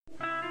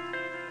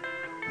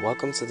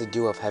Welcome to the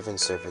Dew of Heaven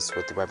service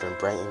with Reverend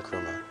Brighton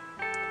Krumah.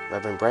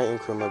 Reverend Brighton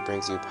Krumah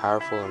brings you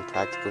powerful and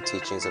practical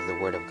teachings of the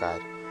Word of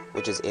God,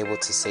 which is able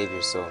to save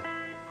your soul.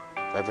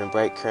 Reverend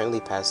Bright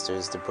currently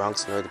pastors the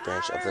Bronx North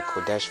Branch of the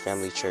Kodesh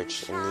Family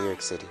Church in New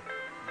York City,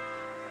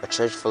 a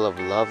church full of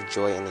love,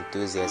 joy, and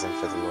enthusiasm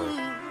for the Lord.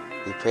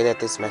 We pray that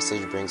this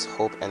message brings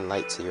hope and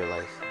light to your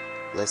life.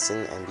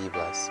 Listen and be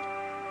blessed.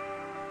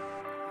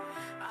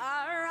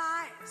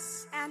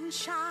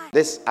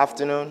 This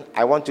afternoon,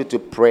 I want you to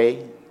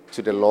pray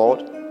to the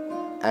Lord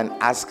and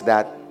ask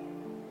that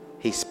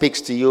He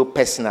speaks to you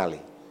personally.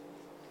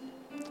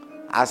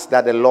 Ask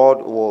that the Lord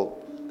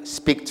will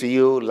speak to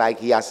you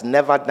like He has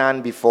never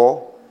done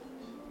before.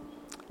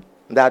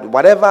 That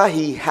whatever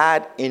He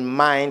had in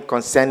mind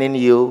concerning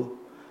you,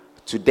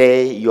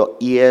 today your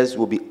ears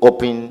will be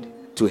opened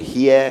to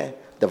hear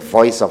the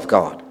voice of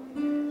God.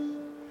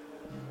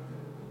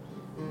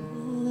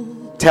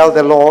 Tell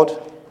the Lord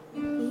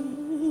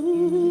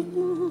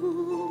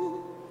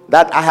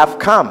that I have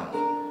come.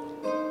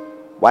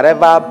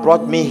 Whatever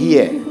brought me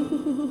here,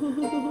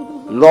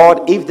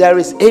 Lord, if there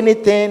is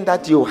anything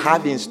that you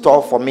have in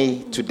store for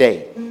me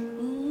today,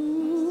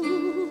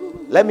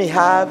 let me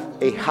have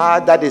a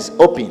heart that is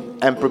open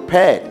and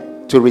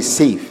prepared to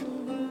receive.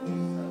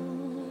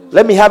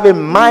 Let me have a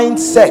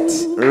mindset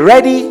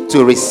ready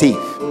to receive.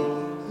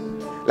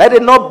 Let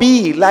it not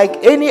be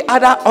like any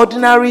other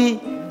ordinary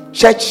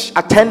church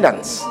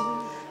attendance.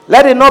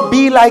 Let it not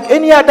be like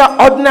any other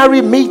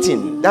ordinary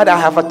meeting that I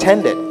have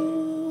attended.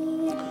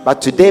 But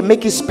today,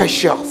 make it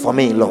special for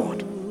me,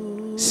 Lord.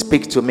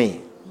 Speak to me.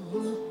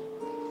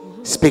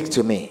 Speak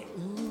to me.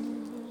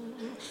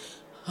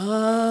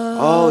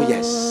 Oh,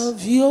 yes.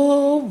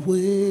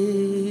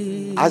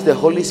 Ask the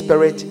Holy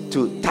Spirit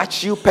to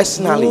touch you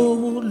personally.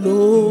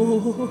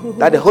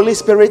 That the Holy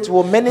Spirit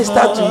will minister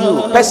to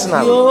you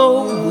personally.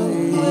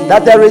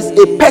 That there is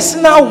a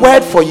personal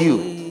word for you.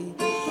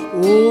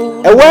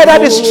 A word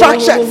that is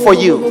structured for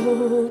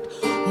you.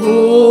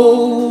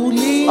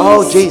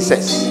 Oh,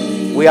 Jesus.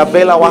 We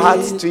avail our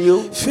hearts to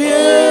you.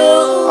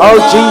 Oh,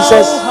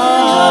 Jesus,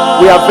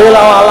 we avail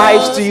our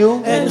lives to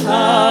you.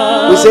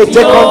 We say,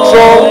 take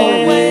control.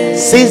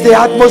 Seize the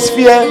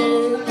atmosphere.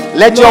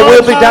 Let your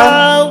will be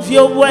done.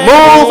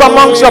 Move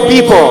amongst your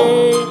people.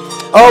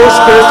 Oh,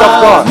 Spirit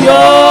of God,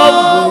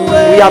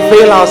 we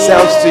avail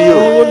ourselves to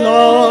you.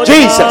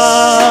 Jesus,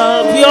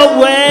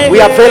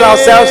 we avail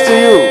ourselves to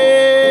you.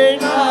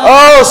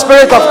 Oh,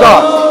 Spirit of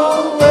God,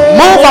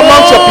 move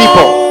amongst your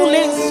people.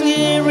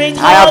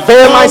 I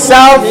avail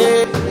myself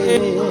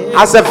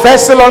as a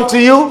vessel unto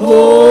you.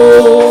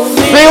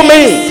 Fill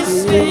me,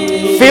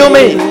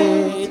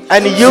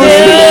 and use me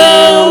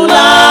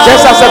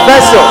just as a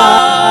vessel.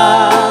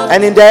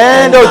 And in the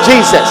end, oh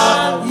Jesus,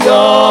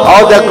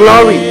 all the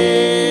glory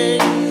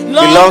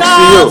belongs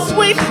to you,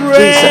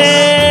 Jesus.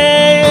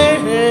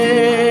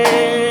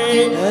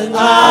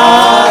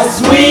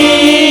 As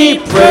we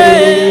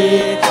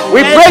pray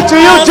to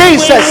you,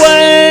 Jesus.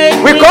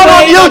 We call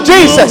on you,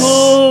 Jesus.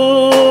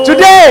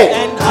 Today,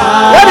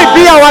 let it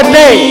be our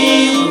day.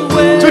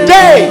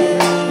 Today,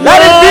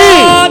 let it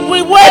be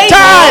a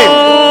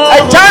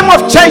time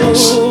of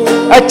change,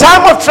 a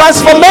time of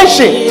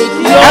transformation,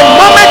 a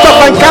moment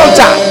of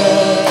encounter.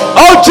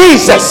 Oh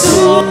Jesus,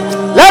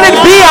 let it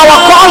be our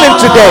calling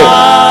today.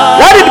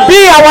 Let it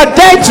be our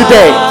day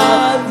today.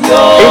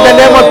 In the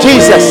name of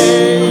Jesus,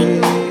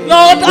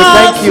 Lord, we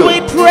thank you.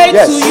 We pray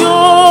to you.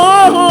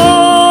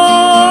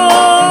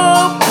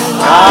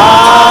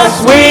 As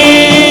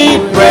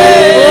we pray.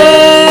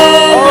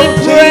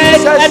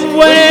 And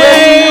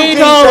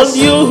wait on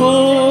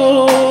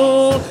you.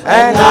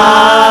 And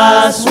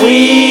as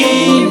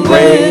we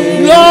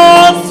wait,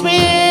 Lord,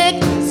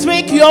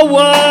 speak your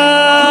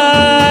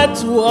word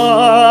to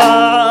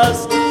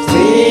us.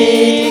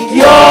 Speak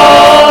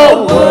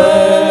your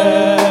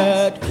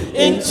word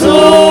into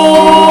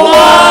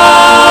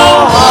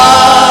our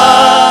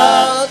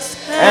hearts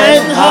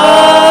and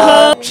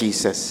hearts.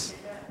 Jesus,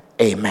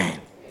 amen.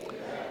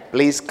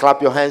 Please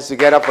clap your hands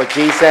together for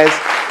Jesus,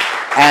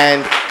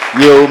 and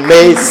you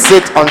may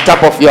sit on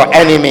top of your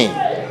enemy.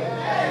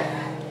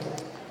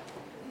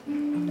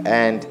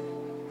 And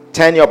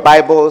turn your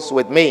Bibles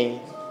with me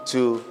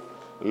to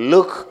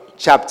Luke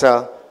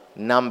chapter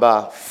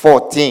number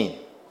 14.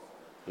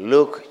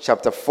 Luke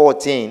chapter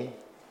 14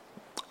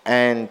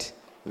 and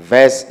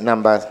verse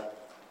number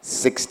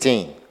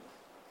 16.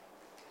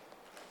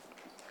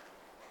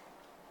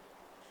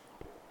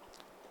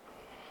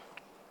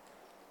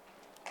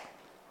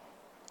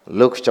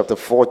 Luke chapter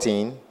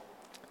 14.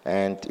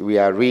 And we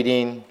are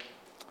reading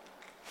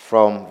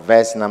from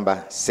verse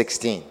number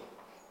 16.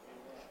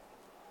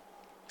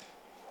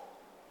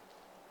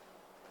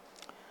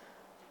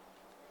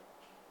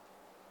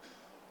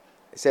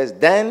 It says,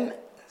 Then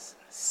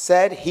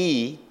said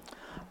he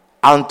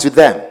unto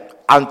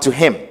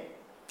him,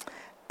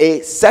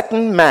 a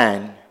certain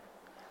man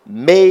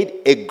made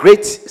a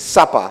great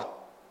supper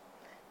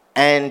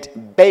and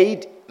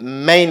bade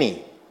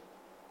many.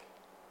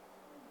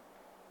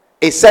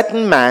 A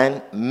certain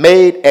man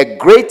made a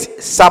great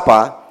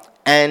supper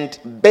and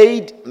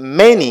bade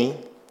many,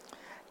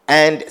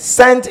 and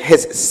sent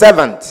his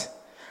servant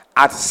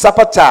at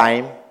supper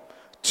time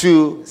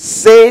to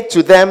say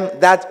to them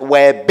that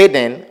were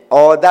bidden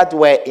or that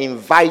were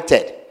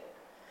invited,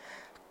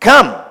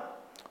 "Come,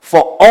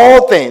 for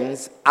all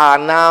things are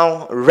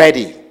now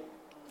ready."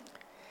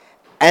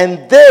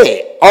 And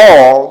they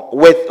all,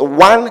 with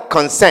one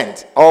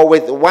consent or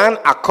with one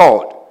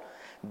accord,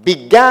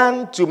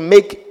 began to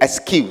make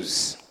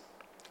excuse.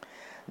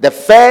 The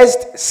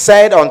first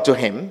said unto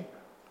him,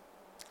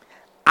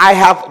 "I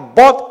have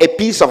bought a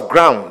piece of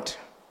ground,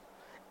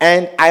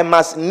 and I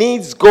must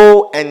needs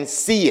go and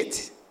see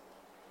it.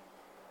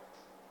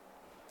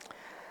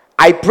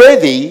 I pray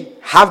thee,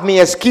 have me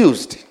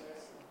excused."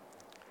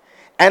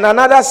 And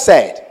another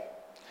said,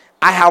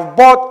 "I have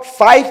bought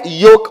 5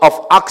 yoke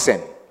of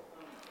oxen,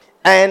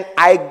 and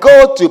I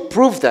go to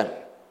prove them,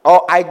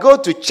 or I go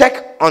to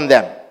check on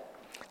them.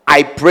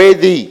 I pray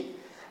thee,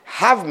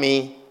 have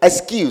me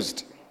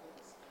excused."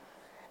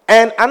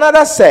 And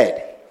another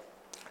said,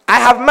 "I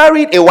have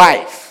married a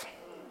wife,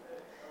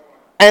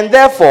 and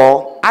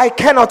therefore I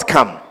cannot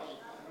come."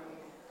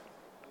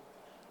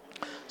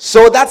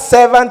 So that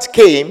servant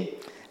came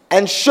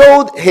and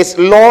showed his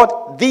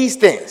Lord these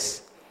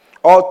things,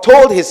 or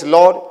told his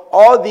Lord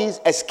all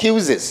these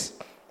excuses.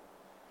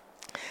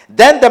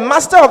 Then the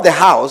master of the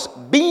house,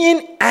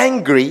 being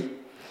angry,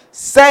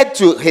 said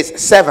to his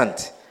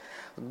servant,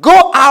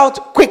 "Go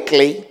out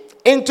quickly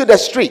into the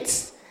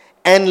streets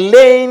and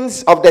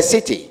lanes of the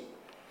city,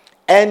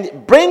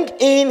 and bring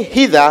in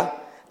hither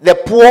the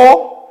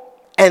poor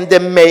and the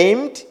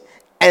maimed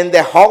and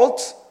the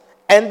halt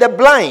and the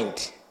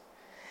blind."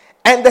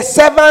 And the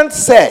servant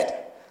said,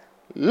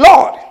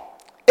 "Lord,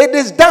 it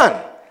is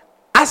done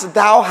as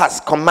thou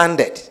hast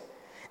commanded,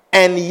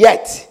 and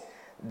yet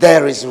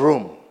there is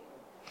room."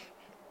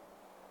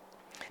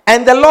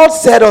 And the Lord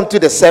said unto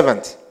the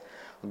servant,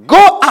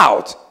 "Go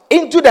out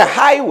into the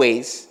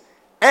highways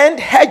and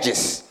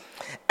hedges,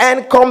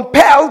 and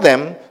compel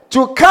them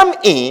to come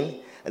in,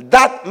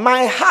 that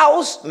my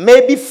house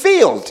may be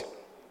filled.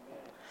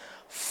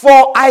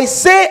 For I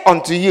say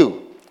unto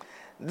you,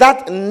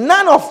 that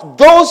none of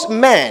those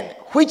men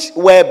which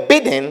were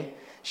bidden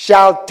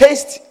shall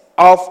taste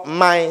of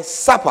my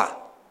supper."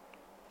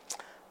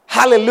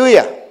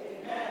 Hallelujah.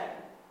 Amen.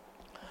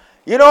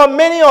 You know,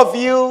 many of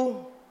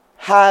you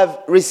have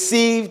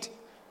received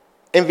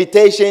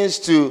invitations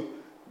to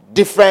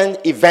different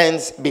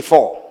events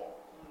before.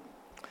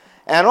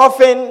 And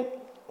often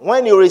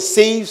when you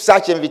receive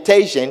such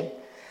invitation,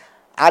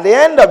 at the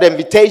end of the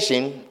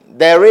invitation,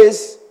 there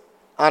is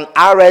an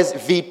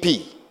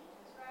RSVP.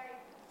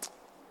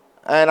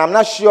 And I'm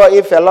not sure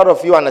if a lot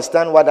of you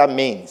understand what that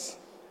means,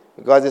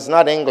 because it's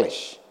not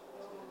English.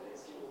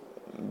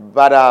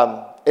 But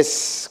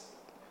it's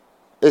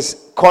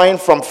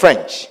coined from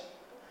French.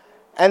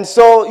 And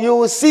so you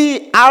will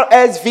see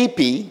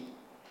RSVP,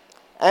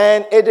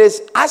 and it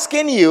is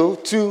asking you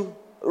to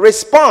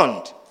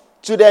respond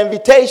to the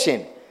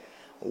invitation,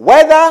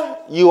 whether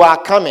you are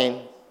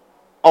coming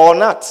or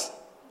not.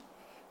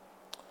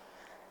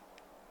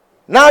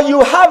 Now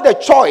you have the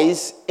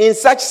choice in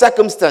such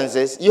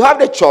circumstances. You have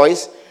the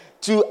choice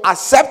to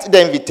accept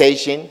the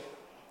invitation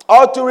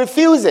or to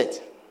refuse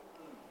it.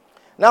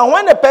 Now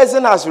when the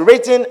person has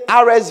written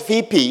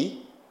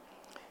RSVP,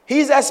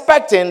 he's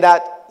expecting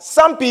that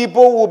some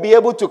people will be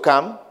able to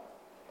come,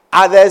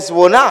 others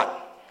will not.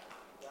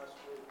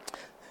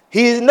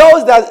 He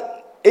knows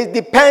that it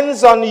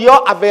depends on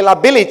your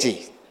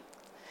availability.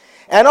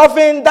 And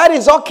often that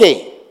is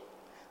okay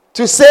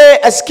to say,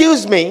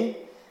 "Excuse me,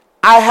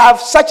 I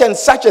have such and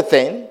such a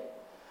thing,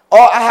 or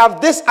I have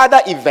this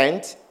other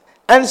event,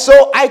 and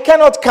so I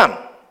cannot come."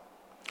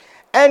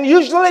 And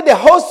usually the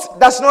host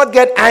does not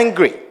get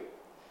angry,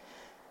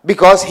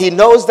 because he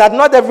knows that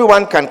not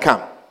everyone can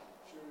come.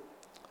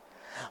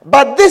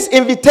 But this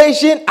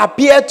invitation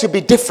appeared to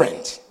be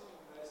different.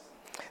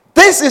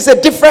 This is a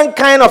different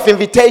kind of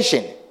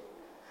invitation.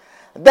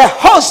 The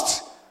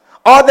host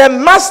or the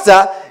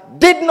master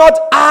did not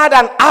add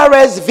an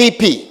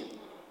RSVP.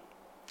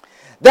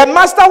 The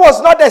master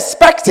was not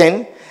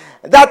expecting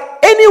that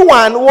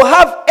anyone will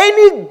have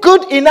any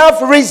good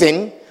enough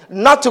reason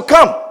not to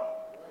come.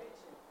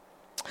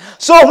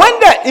 So when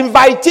the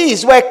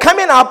invitees were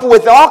coming up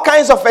with all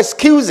kinds of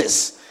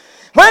excuses,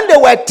 when they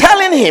were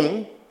telling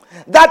him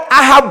that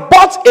 "I have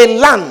bought a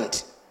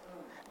land,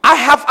 I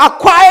have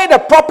acquired a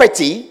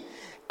property,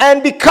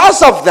 and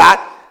because of that,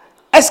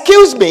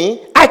 excuse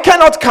me, I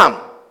cannot come."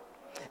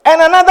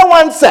 And another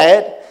one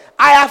said,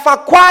 "I have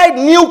acquired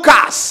new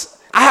cars,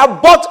 I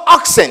have bought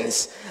oxen,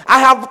 I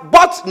have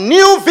bought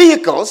new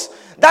vehicles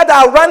that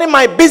are running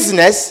my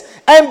business,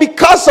 and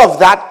because of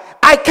that,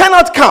 I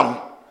cannot come."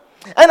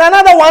 And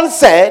another one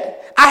said,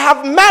 "I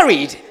have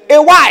married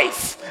a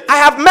wife, I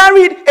have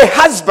married a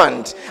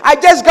husband, I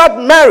just got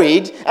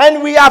married,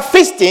 and we are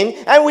feasting,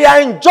 and we are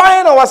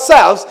enjoying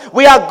ourselves,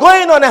 we are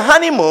going on a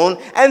honeymoon,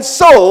 and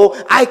so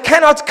I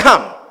cannot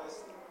come."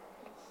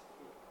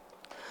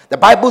 The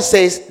Bible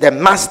says the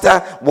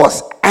master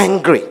was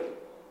angry.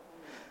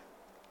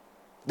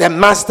 The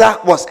master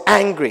was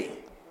angry.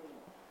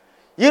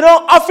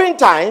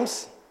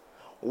 Oftentimes,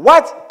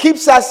 what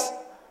keeps us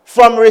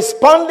from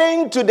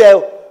responding to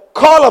the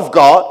call of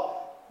God,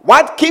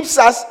 what keeps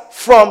us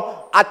from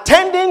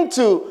attending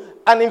to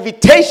an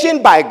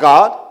invitation by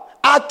God,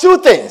 are two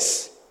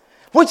things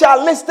which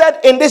are listed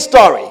in this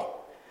story.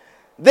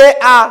 They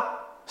are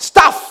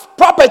stuff,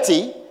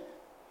 property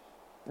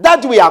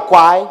that we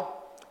acquire,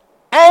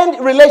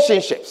 and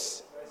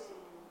relationships.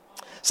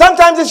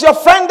 Sometimes it's your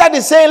friend that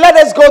is saying, let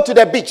us go to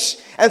the beach.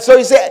 And so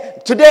you say,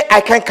 today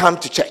I can't come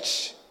to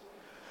church.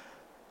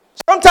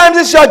 Sometimes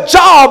it's your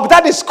job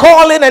that is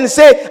calling and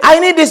say, I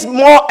need this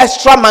more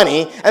extra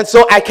money, and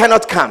so I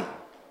cannot come.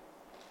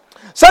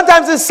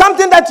 Sometimes it's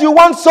something that you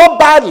want so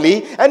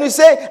badly, and you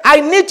say, I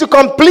need to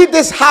complete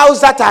this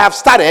house that I have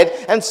started,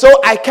 and so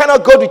I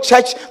cannot go to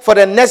church for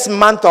the next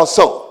month or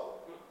so.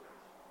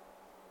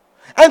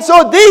 And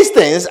so these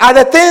things are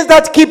the things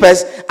that keep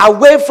us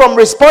away from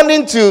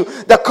responding to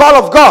the call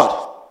of God.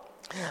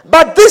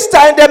 But this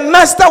time the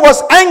master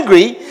was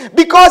angry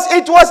because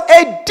it was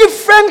a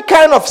different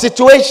kind of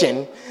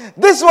situation.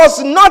 This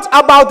was not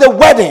about the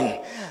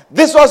wedding.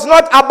 This was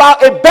not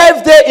about a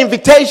birthday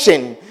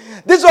invitation.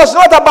 This was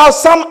not about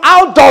some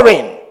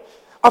outdooring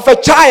of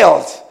a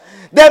child.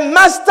 The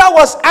master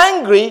was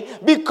angry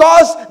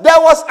because there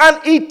was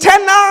an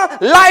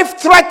eternal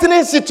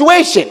life-threatening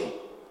situation.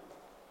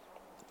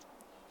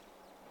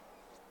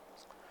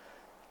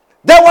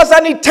 There was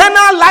an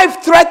eternal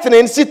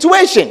life-threatening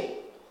situation.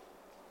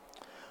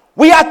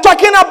 We are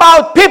talking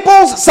about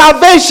people's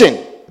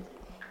salvation.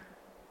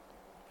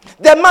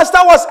 The master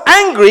was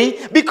angry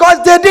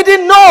because they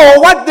didn't know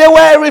what they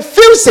were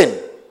refusing.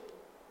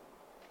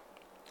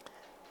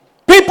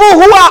 People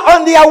who are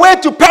on their way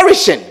to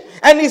perishing,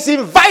 and he's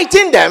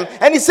inviting them,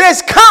 and he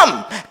says,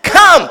 come,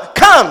 come,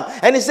 come.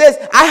 And he says,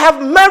 I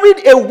have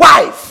married a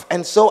wife,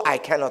 and so I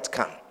cannot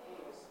come.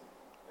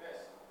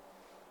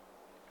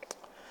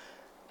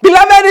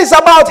 Beloved, it's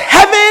about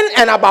heaven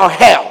and about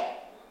hell.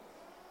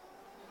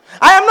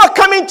 I am not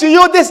coming to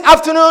you this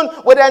afternoon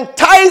with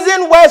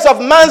enticing words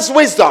of man's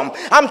wisdom.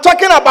 I'm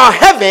talking about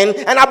heaven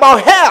and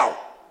about hell.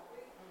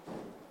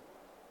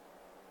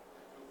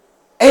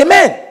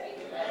 Amen.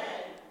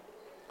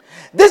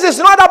 This is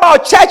not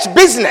about church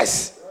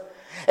business.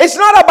 It's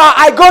not about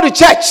I go to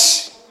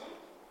church.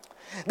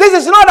 This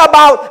is not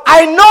about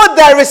I know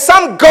there is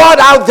some God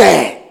out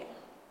there.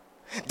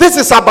 This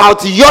is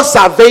about your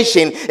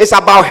salvation. It's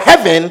about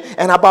heaven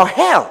and about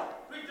hell.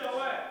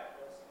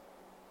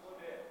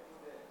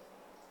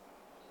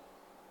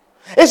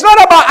 It's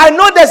not about I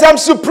know there's some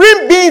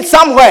supreme being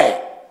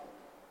somewhere.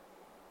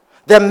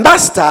 The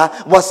master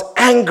was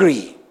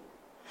angry.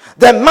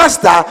 The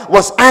master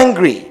was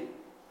angry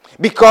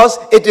because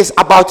it is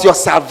about your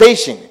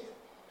salvation.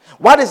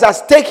 What is at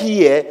stake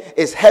here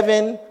is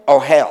heaven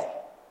or hell.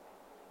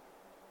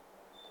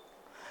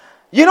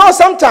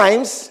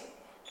 Sometimes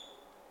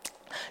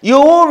you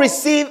will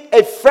receive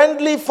a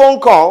friendly phone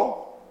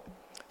call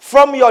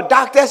from your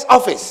doctor's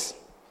office.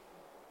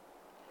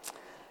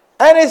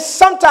 And it's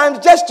sometimes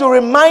just to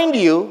remind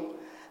you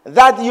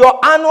that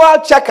your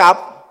annual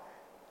checkup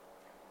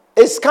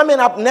is coming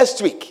up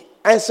next week.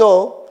 And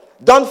so,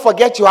 don't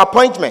forget your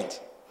appointment.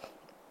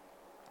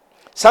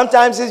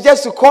 Sometimes it's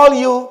just to call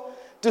you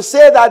to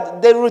say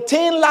that the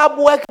routine lab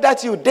work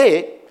that you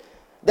did,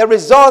 the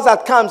results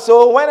that come.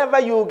 So whenever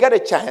you get a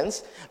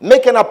chance,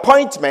 make an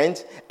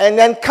appointment and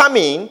then come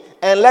in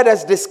and let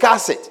us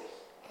discuss it.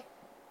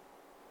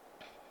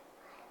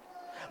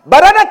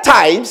 But other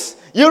times,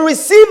 you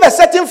receive a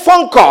certain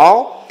phone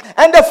call,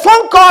 and the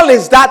phone call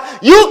is that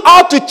you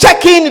ought to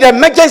check in the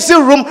emergency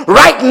room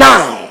right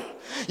now.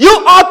 You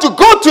ought to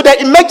go to the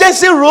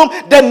emergency room,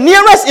 the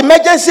nearest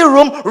emergency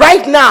room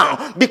right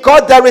now,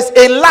 because there is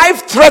a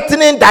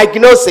life-threatening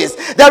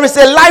diagnosis. There is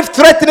a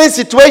life-threatening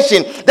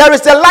situation. There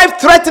is a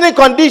life-threatening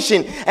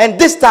condition. And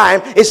this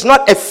time, it's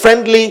not a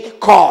friendly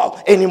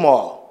call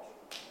anymore.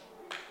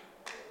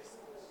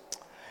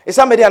 Is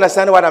somebody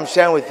understanding what I'm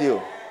sharing with you?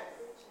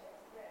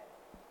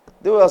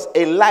 There was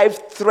a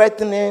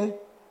life-threatening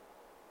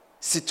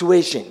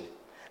situation.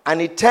 An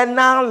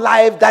eternal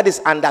life that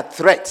is under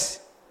threat.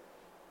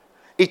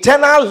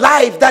 Eternal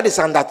life that is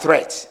under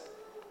threat.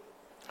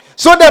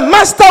 So the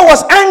master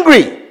was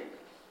angry.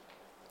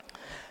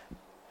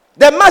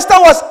 The master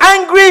was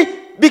angry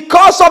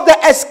because of the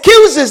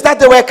excuses that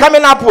they were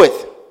coming up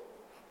with.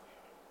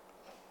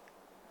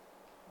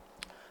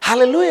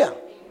 Hallelujah.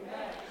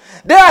 Amen.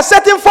 There are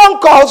certain phone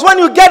calls, when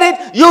you get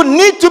it, you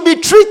need to be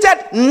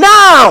treated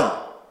now.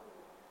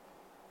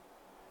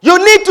 You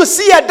need to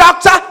see a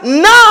doctor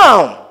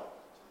now.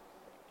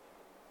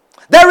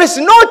 There is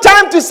no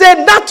time to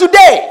say, not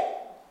today.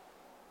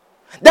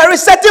 There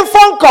is certain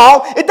phone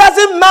call. It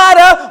doesn't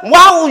matter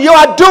what you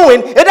are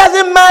doing. It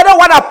doesn't matter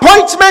what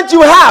appointment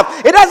you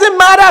have. It doesn't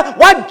matter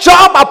what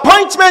job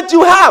appointment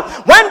you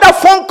have. When the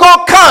phone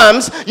call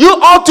comes, you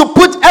ought to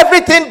put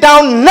everything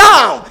down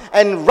now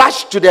and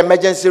rush to the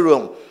emergency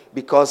room,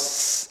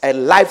 because a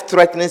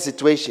life-threatening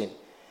situation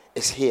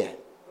is here.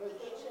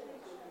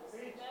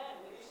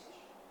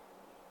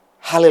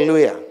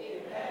 Hallelujah.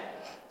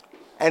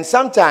 And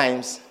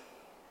sometimes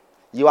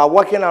You are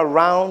walking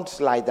around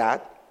like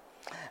that,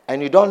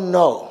 and you don't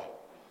know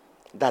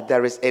that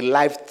there is a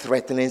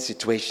life-threatening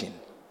situation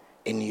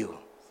in you.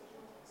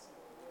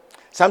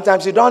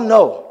 Sometimes you don't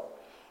know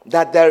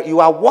that you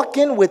are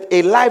walking with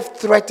a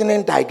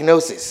life-threatening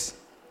diagnosis.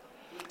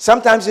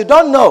 Sometimes you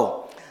don't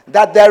know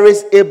that there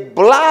is a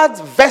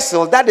blood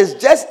vessel that is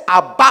just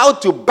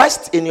about to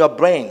burst in your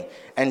brain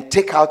and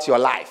take out your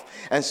life.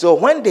 And so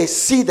when they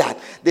see that,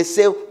 they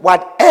say,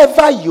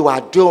 whatever you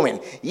are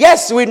doing,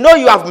 yes, we know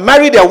you have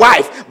married a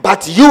wife,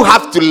 but you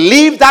have to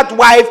leave that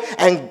wife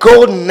and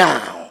go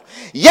now.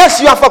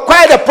 Yes, you have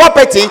acquired a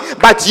property,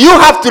 but you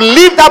have to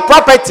leave that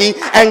property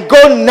and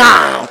go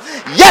now.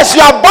 Yes,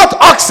 you have bought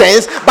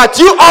oxen, but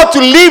you ought to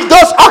leave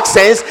those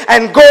oxen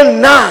and go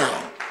now.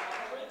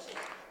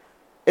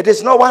 It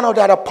is not one of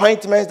the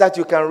appointments that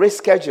you can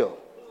reschedule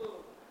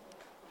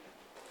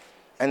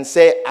and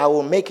say, I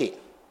will make it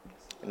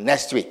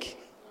next week.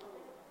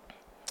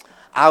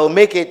 I will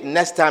make it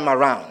next time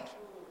around.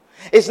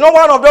 It's not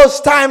one of those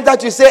times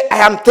that you say, I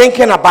am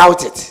thinking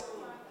about it.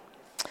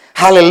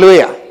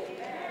 Hallelujah.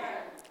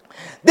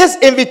 This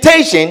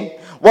invitation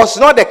was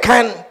not the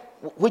kind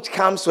which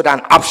comes with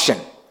an option.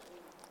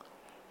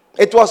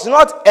 It was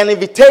not an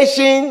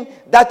invitation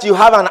that you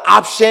have an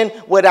option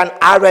with an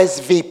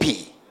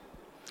RSVP.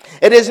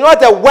 It is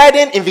not a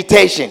wedding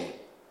invitation.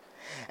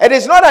 It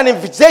is not an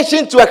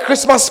invitation to a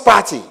Christmas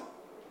party.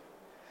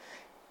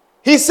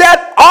 He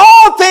said,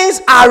 all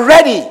things are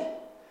ready.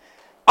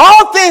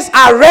 All things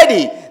are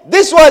ready.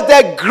 This was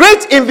the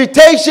great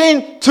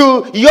invitation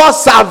to your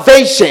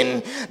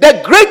salvation.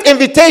 The great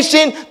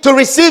invitation to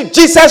receive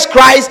Jesus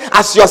Christ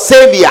as your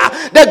Savior.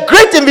 The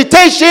great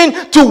invitation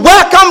to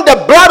welcome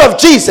the blood of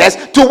Jesus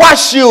to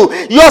wash you.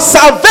 Your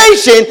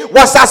salvation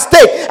was at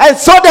stake. And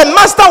so the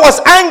master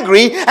was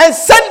angry and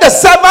sent the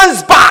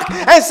servants back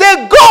and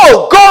said,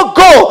 go, go,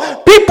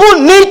 go.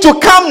 People need to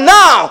come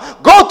now.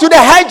 Go to the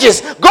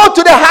hedges. Go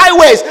to the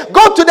highways.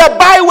 Go to the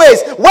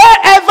byways.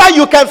 Wherever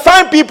you can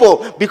find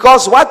people.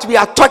 Because what we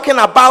are talking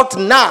about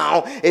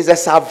now is the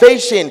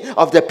salvation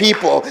of the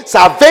people.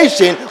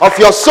 Salvation of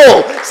your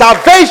soul.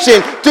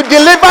 Salvation to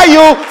deliver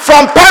you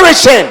from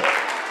perishing.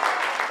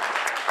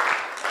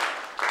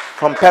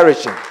 From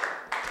perishing.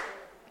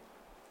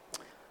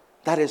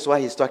 That is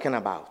what he's talking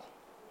about.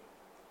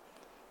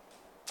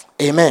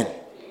 Amen.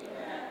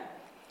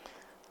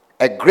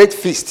 A great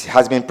feast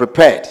has been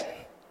prepared.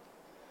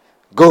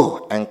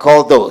 Go and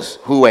call those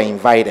who were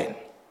invited.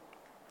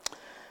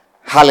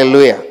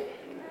 Hallelujah.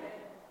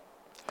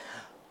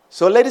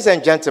 So, ladies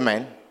and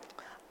gentlemen,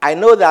 I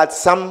know that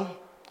some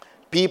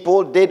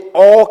people did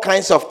all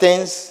kinds of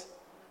things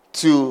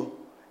to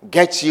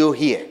get you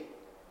here.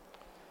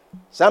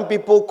 Some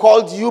people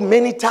called you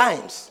many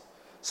times.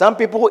 Some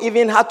people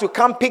even had to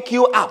come pick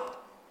you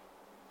up.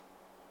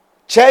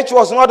 Church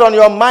was not on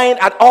your mind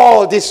at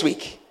all this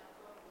week.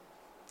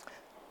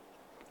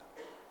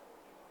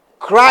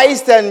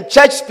 Christ and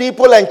church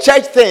people and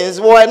church things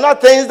were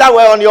not things that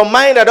were on your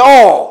mind at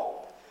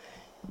all.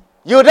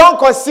 You don't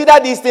consider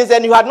these things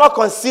and you had not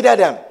considered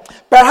them.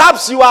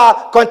 Perhaps you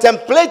are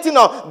contemplating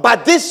on,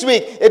 but this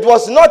week it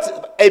was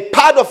not a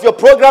part of your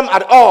program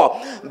at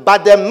all.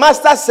 But the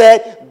master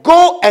said,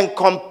 go and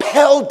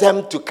compel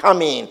them to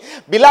come in.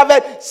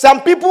 Beloved,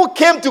 some people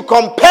came to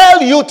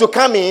compel you to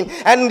come in,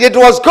 and it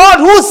was God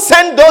who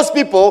sent those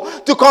people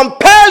to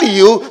compel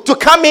you to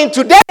come in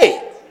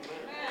today.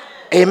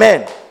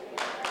 Amen.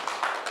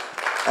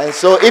 And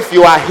so if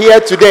you are here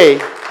today,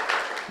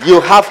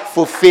 you have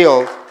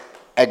fulfilled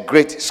a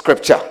great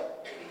scripture.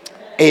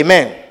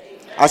 Amen.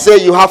 I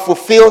say you have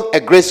fulfilled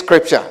a great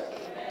scripture.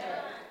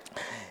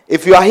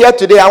 If you are here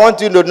today, I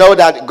want you to know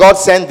that God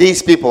sent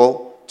these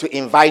people to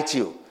invite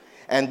you.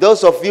 And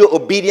those of you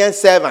obedient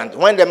servants,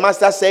 when the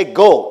master said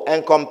go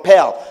and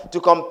compel,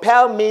 to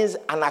compel means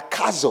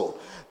anakazo.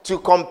 To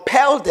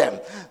compel them,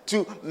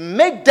 to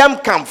make them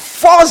come,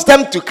 force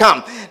them to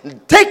come.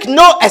 Take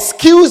no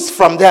excuse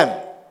from them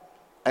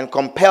and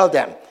compel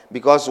them,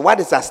 because what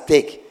is at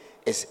stake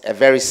is a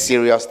very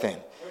serious thing.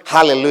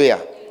 Hallelujah.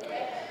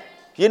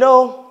 You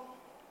know,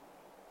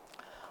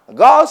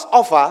 God's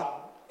offer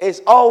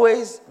is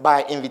always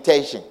by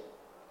invitation.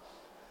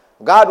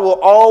 God will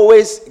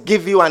always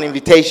give you an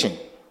invitation.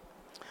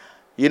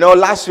 You know,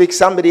 last week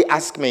somebody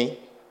asked me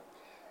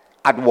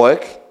at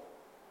work,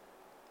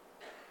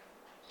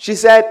 she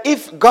said,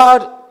 if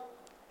God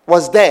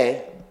was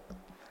there,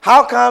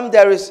 how come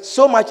there is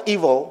so much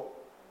evil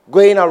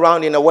going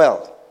around in the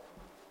world?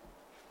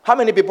 How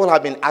many people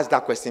have been asked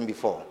that question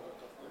before?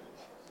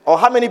 Or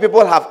how many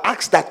people have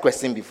asked that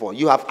question before?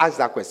 You have asked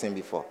that question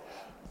before.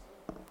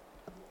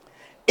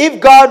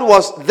 If God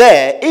was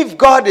there, if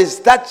God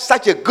is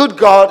such a good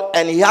God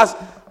and he has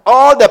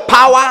all the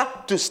power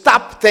to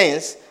stop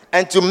things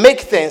and to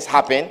make things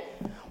happen,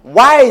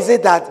 why is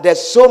it that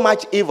there's so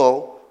much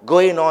evil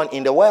going on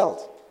in the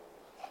world?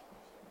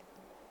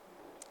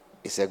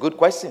 It's a good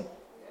question.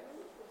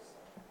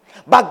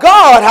 But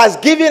God has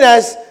given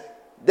us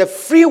the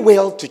free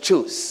will to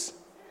choose.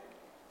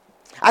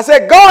 I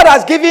said, God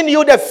has given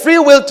you the free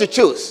will to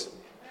choose.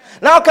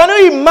 Now, can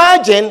you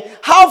imagine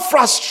how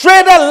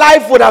frustrated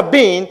life would have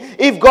been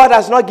if God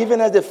has not given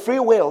us the free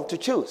will to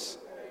choose?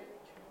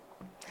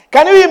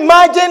 Can you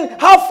imagine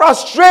how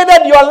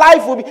frustrated your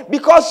life would be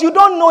because you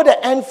don't know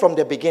the end from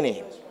the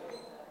beginning?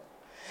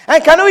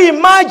 And can you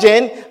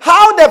imagine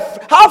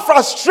how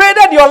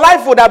frustrated your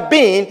life would have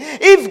been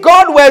if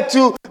God were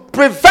to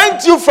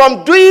prevent you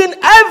from doing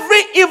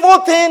every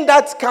evil thing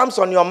that comes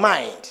on your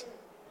mind?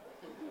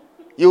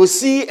 You will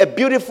see a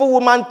beautiful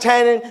woman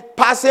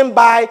passing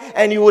by,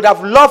 and you would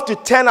have loved to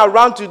turn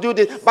around to do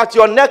this, but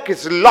your neck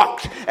is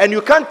locked and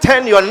you can't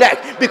turn your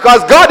neck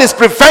because God is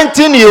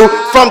preventing you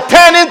from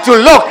turning to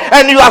look,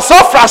 and you are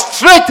so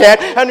frustrated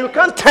and you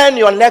can't turn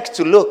your neck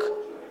to look.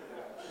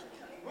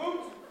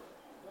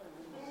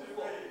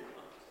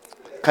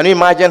 Can you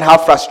imagine how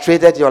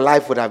frustrated your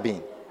life would have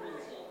been?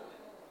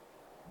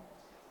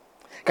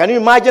 Can you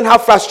imagine how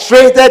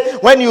frustrated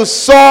when you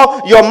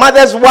saw your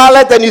mother's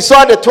wallet and you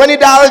saw the $20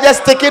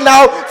 just sticking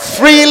out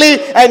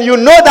freely, and you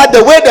know that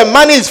the way the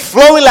money is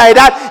flowing like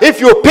that, if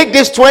you pick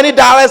this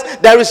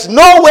 $20, there is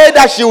no way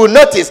that she will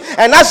notice.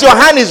 And as your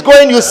hand is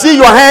going, you see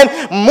your hand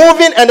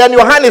moving, and then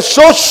your hand is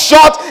so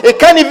short it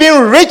can't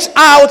even reach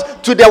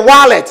out to the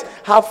wallet.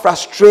 How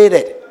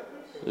frustrated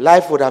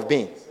life would have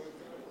been.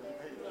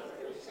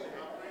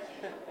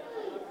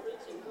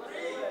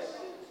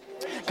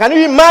 Can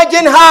you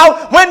imagine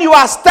how when you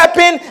are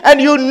stepping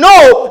and you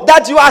know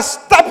that you are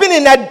stepping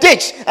in a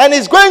ditch and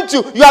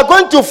you are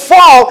going to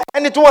fall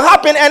and it will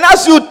happen, and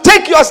as you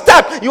take your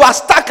step you are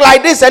stuck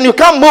like this and you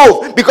can't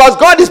move because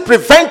God is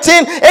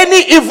preventing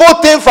any evil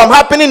thing from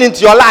happening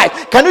into your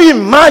life? Can you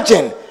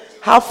imagine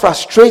how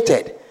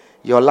frustrated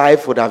your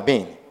life would have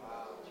been?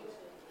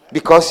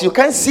 Because you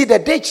can't see the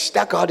ditch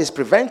that God is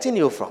preventing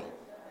you from.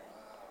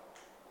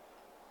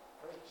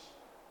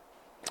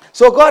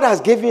 So God has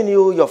given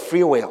you your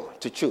free will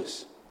to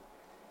choose.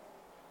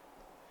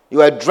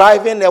 You are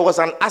driving, there was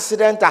an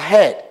accident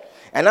ahead.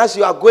 And as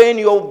you are going,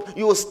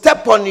 you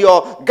step on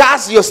your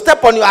gas, you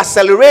step on your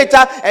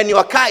accelerator, and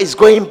your car is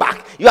going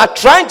back. You are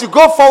trying to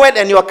go forward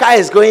and your car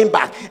is going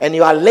back. And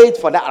you are late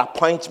for that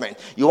appointment.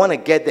 You want to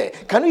get there.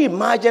 Can you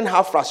imagine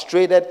how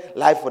frustrated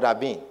life would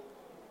have been?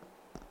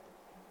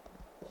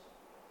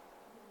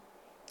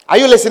 Are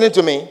you listening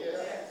to me?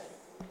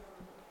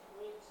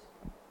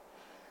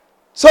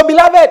 So,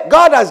 beloved,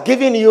 God has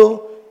given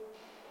you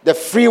the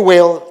free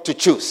will to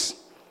choose.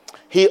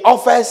 He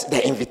offers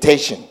the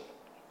invitation.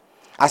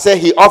 I say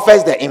he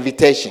offers the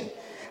invitation.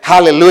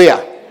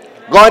 Hallelujah.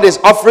 God is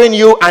offering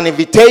you an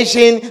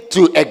invitation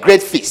to a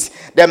great feast.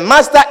 The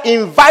master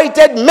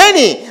invited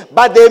many,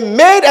 but they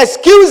made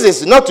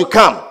excuses not to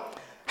come.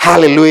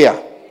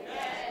 Hallelujah.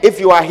 If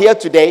you are here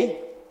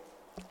today,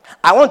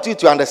 I want you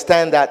to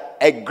understand that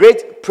a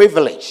great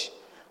privilege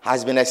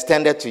has been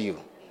extended to you.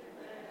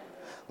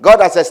 God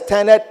has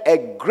extended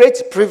a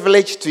great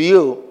privilege to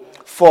you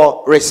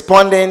for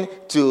responding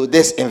to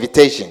this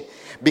invitation,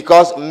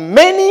 because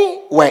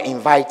many were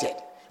invited.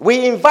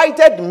 We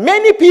invited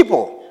many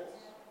people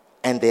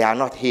and they are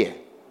not here.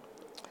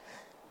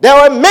 There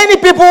were many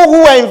people who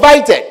were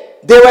invited.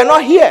 They were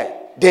not here.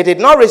 They did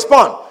not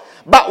respond.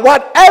 But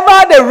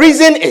whatever the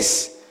reason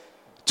is,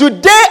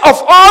 today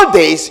of all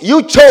days,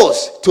 you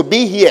chose to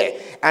be here.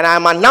 And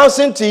I'm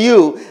announcing to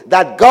you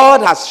that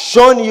God has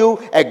shown you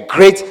a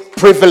great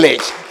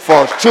privilege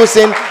for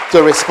choosing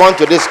to respond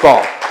to this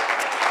call.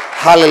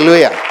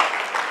 Hallelujah.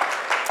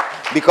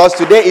 Because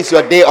today is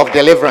your day of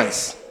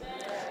deliverance.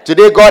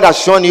 Today God has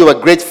shown you a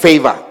great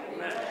favor.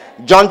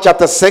 John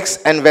chapter 6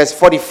 and verse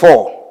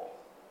 44.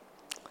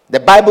 The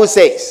Bible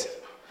says,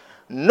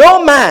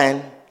 "No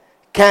man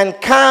can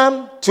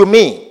come to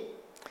me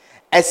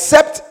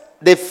except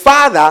the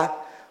Father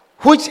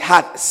which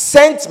hath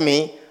sent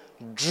me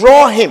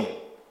draw him."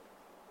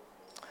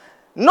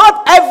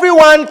 Not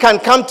everyone can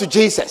come to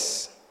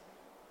Jesus.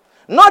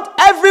 Not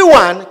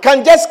everyone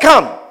can just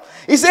come.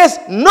 He says,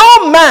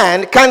 "No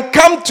man can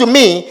come to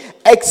me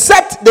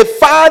except the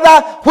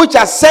Father which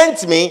has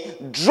sent me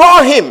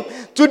draw him."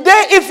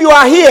 Today, if you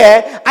are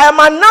here, I am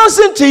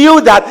announcing to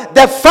you that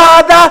the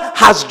Father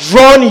has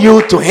drawn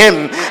you to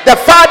him. The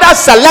Father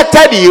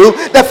selected you,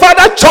 the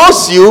Father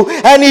chose you,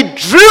 and he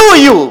drew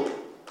you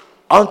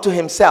unto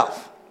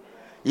himself.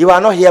 You are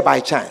not here by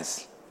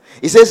chance.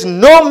 He says,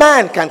 "No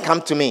man can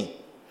come to me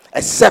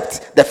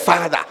except the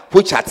Father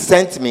which hath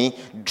sent me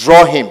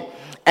draw him,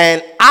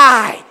 and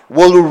I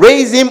will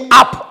raise him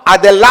up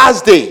at the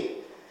last day."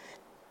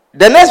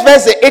 The next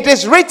verse says, "It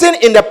is written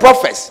in the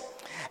prophets,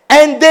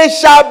 and they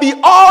shall be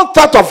all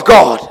taught of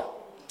God."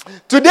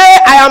 Today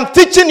I am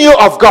teaching you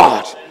of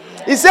God.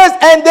 He says,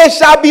 "And they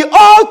shall be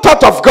all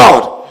taught of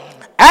God.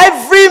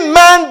 Every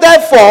man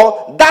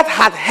therefore that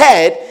hath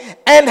heard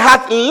and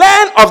hath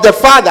learned of the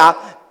Father,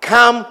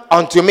 come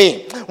unto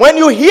me." When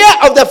you hear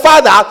of the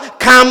Father,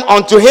 come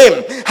unto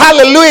him.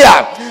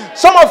 Hallelujah.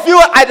 Some of you,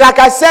 like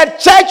I said,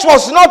 church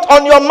was not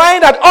on your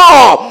mind at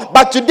all.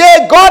 But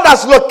today, God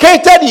has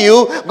located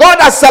you. God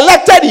has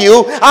selected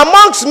you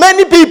amongst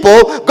many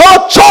people.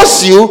 God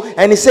chose you,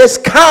 and he says,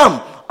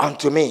 "Come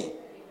unto me.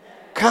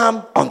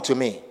 Come unto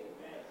me."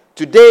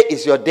 Today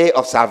is your day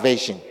of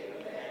salvation.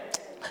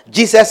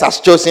 Jesus has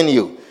chosen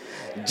you.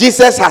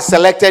 Jesus has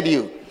selected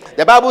you.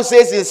 The Bible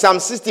says in Psalm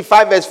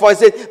 65 verse 4, it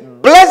says,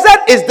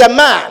 blessed is the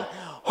man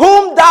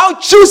whom thou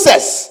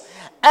choosest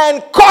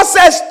and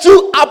causest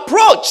to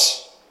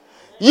approach.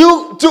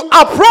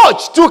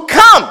 To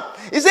come.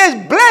 It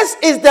says, blessed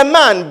is the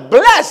man,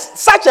 blessed,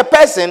 such a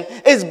person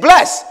is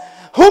blessed,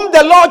 whom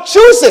the Lord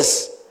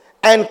chooses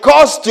and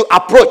cause to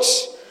approach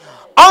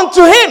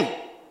unto him,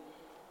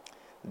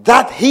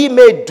 that he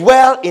may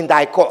dwell in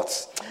thy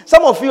courts.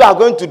 Some of you are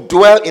going to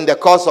dwell in the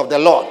courts of the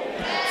Lord.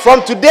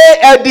 From today,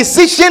 a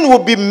decision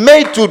will be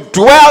made to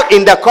dwell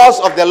in the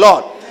courts of the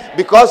Lord,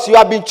 because you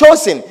have been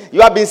chosen,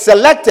 you have been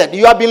selected,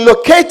 you have been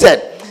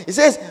located. It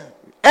says,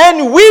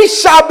 and we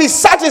shall be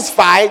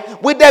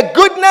satisfied with the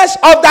goodness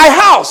of thy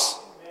house,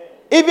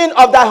 even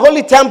of thy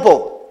holy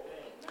temple.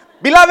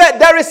 Beloved,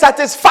 there is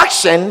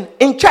satisfaction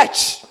in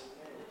church.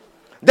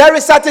 There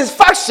is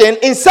satisfaction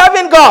in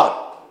serving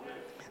God.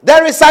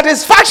 There is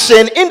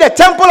satisfaction in the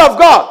temple of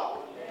God.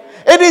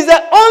 It is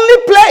the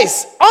only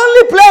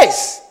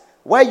place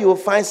where you will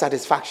find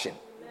satisfaction.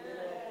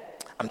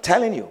 I'm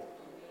telling you.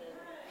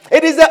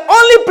 It is the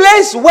only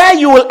place where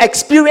you will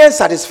experience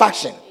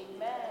satisfaction.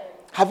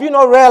 Have you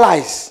not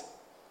realized?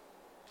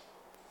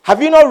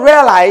 Have you not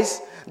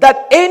realized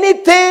that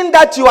anything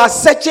that you are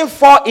searching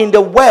for in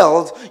the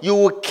world, you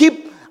will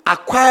keep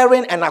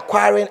acquiring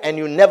and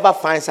you never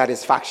find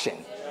satisfaction?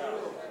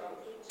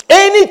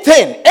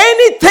 Anything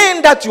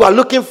that you are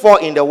looking for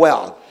in the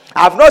world.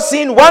 I have not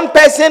seen one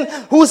person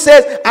who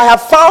says, I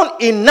have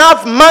found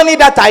enough money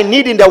that I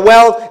need in the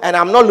world and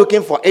I'm not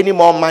looking for any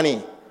more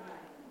money.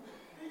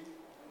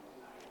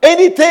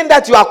 Anything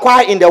that you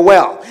acquire in the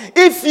world.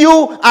 If you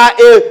are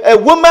a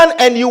woman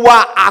and you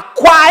are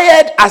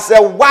acquired as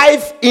a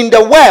wife in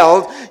the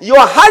world,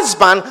 your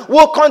husband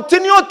will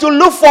continue to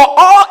look for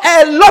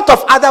a lot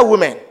of other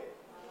women.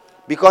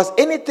 Because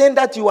anything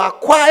that you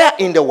acquire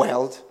in the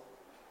world,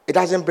 it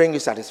doesn't bring you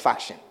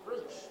satisfaction.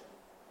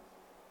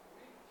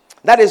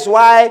 That is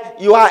why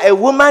you are a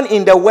woman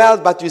in the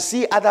world, but you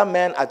see other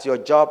men at your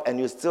job and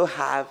you still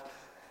have,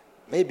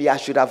 maybe I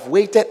should have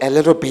waited a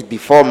little bit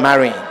before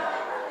marrying.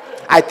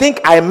 I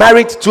think I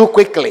married too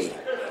quickly.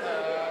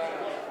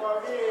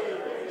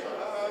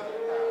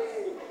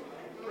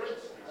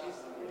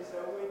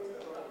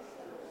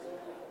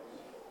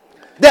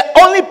 The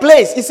only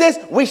place, it says,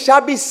 we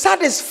shall be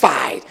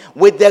satisfied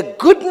with the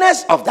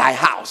goodness of thy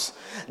house.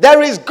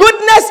 There is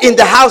goodness in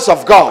the house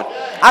of God.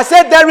 I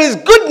said there is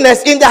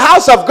goodness in the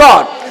house of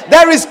God.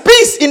 There is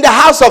peace in the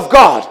house of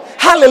God.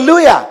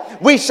 Hallelujah.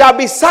 We shall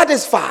be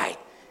satisfied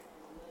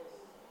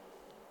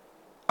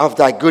of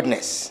thy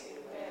goodness.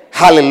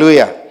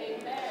 Hallelujah.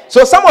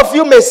 So some of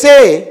you may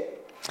say,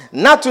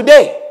 not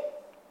today.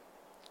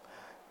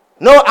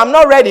 No, I'm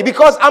not ready,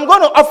 because I'm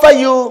going to offer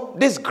you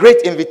this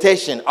great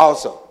invitation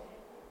also.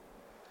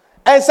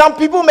 And some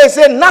people may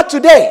say, not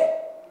today.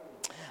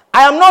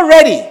 I am not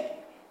ready.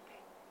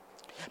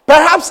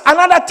 Perhaps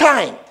another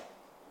time.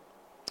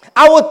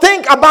 I will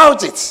think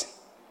about it.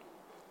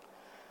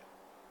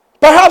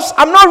 Perhaps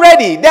I'm not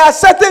ready. There are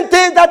certain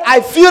things that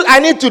I feel I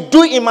need to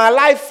do in my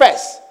life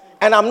first,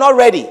 and I'm not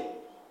ready.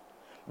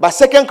 But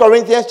 2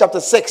 Corinthians chapter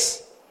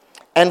 6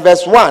 and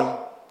verse 1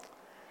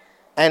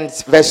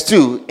 and verse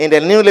 2 in the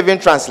New Living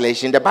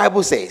Translation, the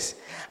Bible says,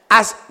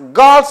 as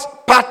God's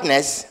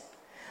partners,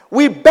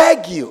 we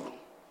beg you.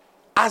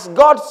 As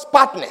God's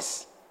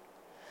partners,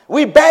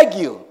 we beg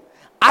you.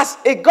 As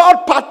a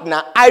God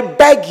partner, I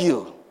beg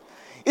you.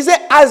 He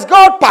said, as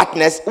God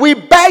partners, we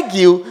beg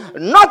you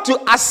not to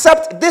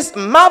accept this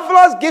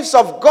marvelous gifts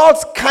of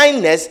God's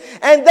kindness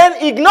and then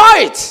ignore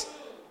it.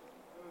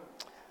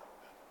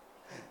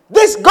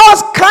 This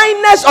God's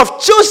kindness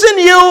of choosing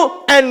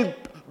you and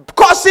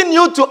causing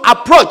you to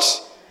approach,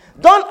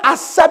 don't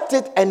accept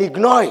it and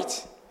ignore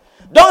it.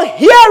 Don't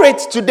hear it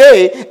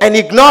today and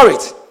ignore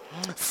it.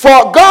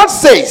 For God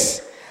says,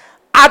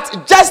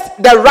 at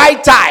just the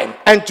right time,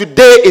 and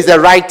today is the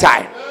right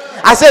time.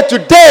 I said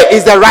today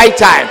is the right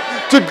time.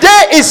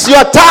 Today is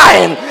your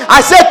time.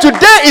 I said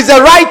today is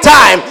the right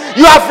time.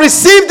 You have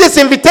received this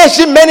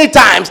invitation many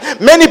times.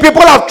 Many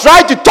people have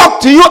tried to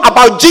talk to you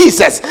about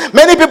Jesus.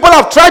 Many people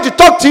have tried to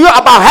talk to you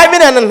about heaven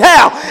and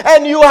hell,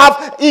 and you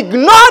have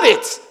ignored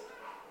it.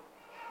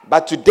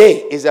 But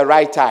today is the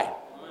right time.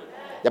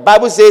 The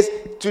Bible says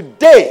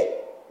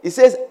today, it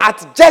says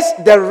at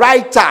just the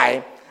right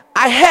time,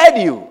 I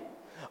heard you.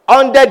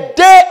 On the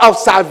day of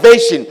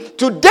salvation.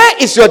 Today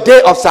is your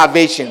day of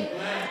salvation.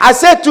 I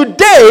said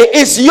today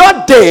is your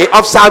day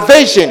of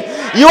salvation.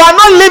 You are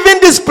not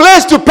leaving this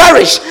place to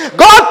perish.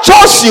 God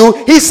chose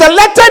you, He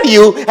selected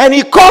you, and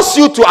He caused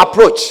you to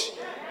approach.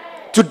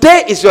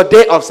 Today is your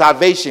day of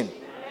salvation.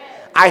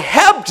 I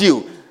helped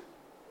you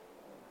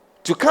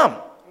to come.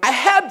 I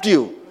helped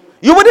you.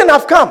 You wouldn't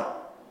have come.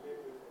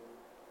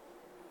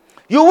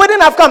 You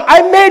wouldn't have come.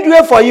 I made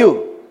way for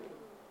you.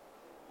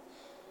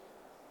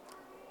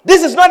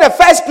 This is not the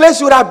first place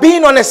you would have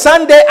been on a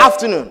Sunday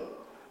afternoon.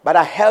 But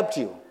I helped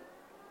you.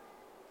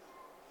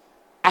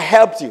 I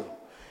helped you.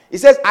 He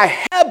says,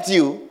 I helped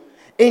you,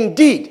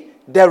 Indeed,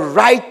 the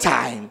right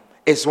time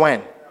is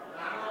when?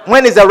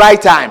 When is the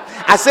right time?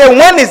 I say,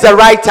 when is the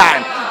right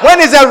time? When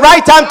is the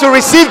right time to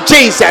receive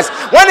Jesus?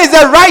 When is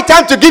the right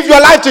time to give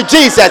your life to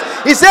Jesus?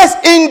 He says,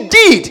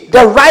 indeed,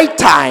 the right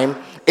time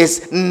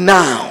is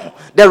now.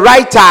 The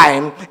right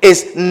time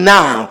is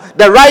now.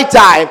 The right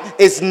time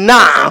is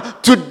now.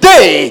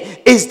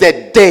 Today is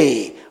the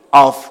day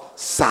of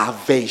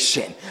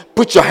salvation.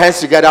 Put your hands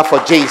together for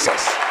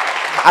Jesus.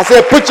 I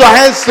say, put your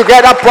hands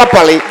together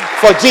properly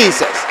for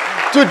Jesus.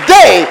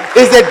 Today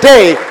is the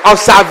day of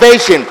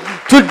salvation.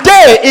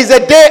 Today is the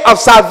day of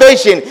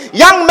salvation.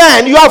 Young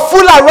man, you are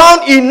fooled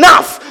around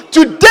enough.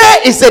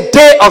 Today is the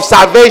day of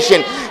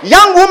salvation.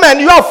 Young woman,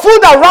 you are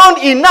fooled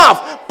around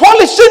enough.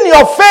 Polishing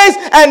your face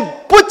and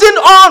putting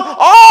on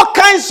all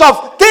kinds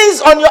of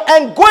things on your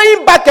and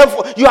going back and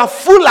forth. You are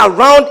fooled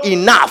around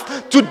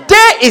enough.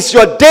 Today is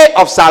your day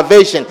of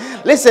salvation.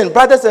 Listen,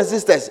 brothers and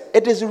sisters,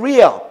 it is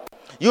real.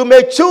 You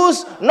may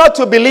choose not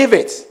to believe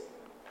it.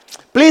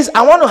 Please,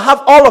 I want to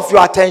have all of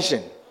your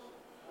attention.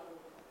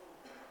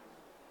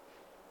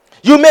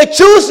 You may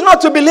choose not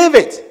to believe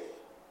it.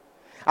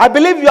 I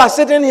believe you are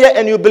sitting here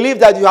and you believe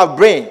that you have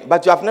brain,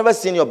 but you have never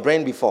seen your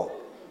brain before.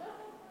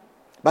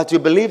 But you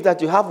believe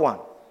that you have one.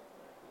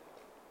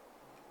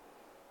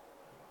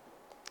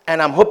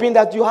 And I'm hoping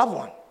that you have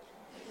one.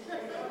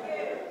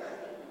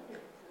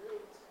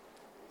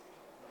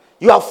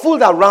 You are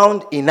fooled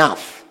around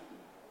enough.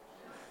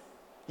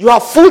 You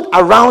are fooled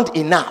around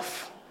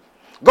enough.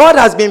 God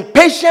has been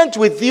patient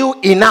with you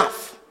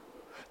enough.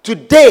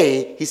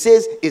 Today, he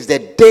says, is the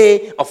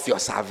day of your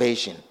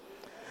salvation.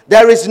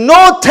 There is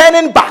no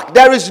turning back.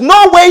 There is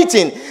no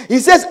waiting. He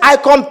says, I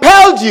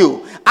compelled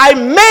you. I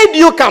made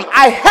you come.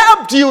 I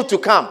helped you to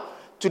come.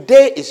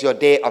 Today is your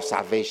day of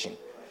salvation.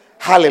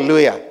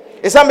 Hallelujah.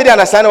 Is somebody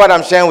understanding what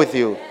I'm sharing with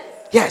you?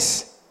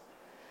 Yes.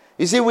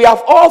 You see, we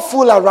have all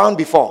fooled around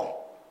before.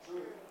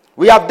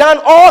 We have done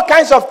all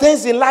kinds of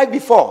things in life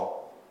before.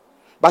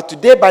 But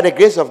today, by the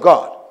grace of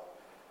God,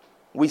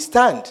 we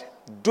stand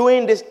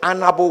doing this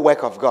honorable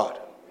work of God.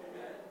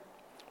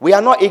 We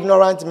are not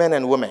ignorant men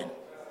and women.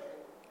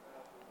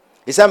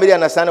 Is somebody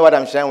understanding what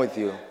I'm sharing with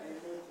you?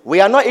 We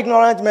are not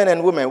ignorant men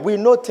and women. We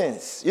know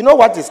things. You know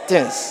what is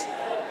things?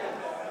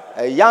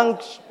 A young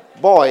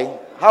boy,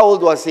 how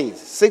old was he?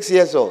 6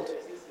 years old.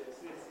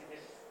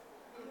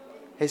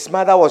 His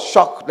mother was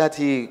shocked that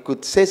he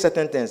could say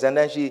certain things. And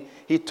then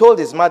he told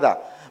his mother,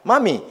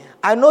 Mommy,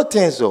 I know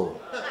things, oh.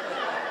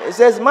 He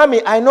says,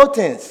 Mommy, I know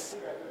things.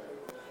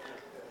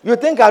 You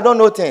think I don't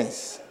know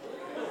things?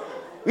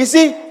 You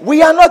see,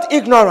 we are not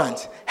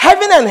ignorant.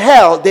 Heaven and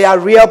hell, they are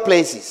real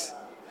places.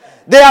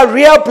 They are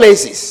real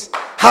places.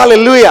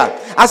 Hallelujah.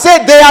 I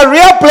said they are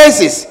real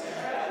places.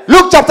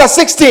 Luke chapter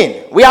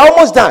 16. We are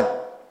almost done.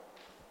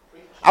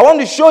 I want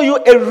to show you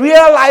a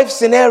real life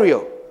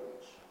scenario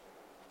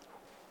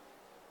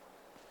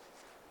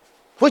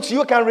which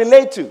you can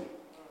relate to.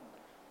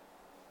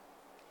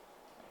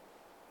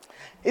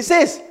 It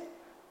says,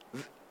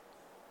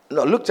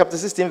 Luke chapter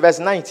 16 verse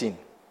 19.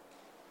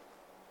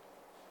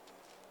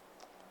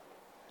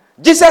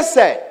 Jesus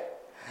said,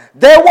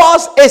 there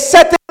was a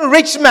certain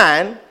rich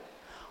man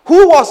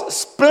who was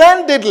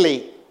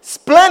splendidly,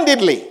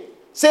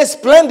 say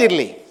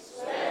splendidly.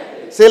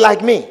 Say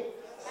like me.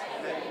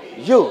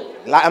 You,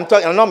 like I'm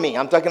talking, not me,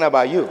 I'm talking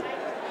about you.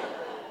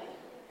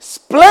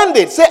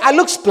 Splendid, say I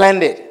look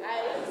splendid.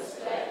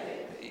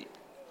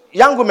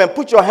 Young women,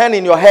 put your hand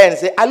in your hair and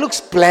say, I look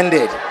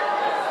splendid.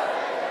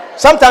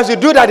 Sometimes you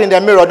do that in the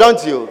mirror,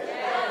 don't you?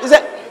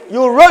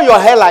 You roll your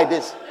hair like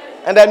this,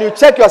 and then you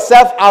check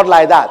yourself out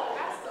like that.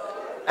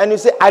 And you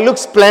say, I look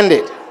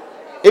splendid.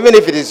 Even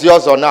if it is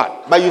yours or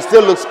not. But you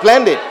still look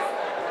splendid.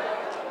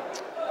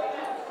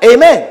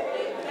 Amen.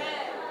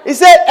 He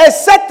said,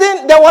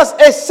 there was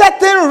a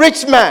certain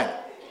rich man.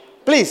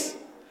 Please,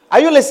 are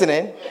you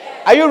listening?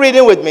 Are you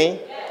reading with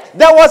me?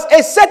 There was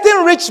a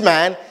certain rich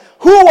man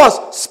who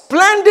was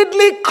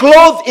splendidly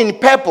clothed in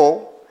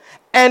purple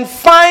and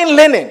fine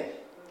linen,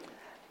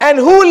 and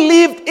who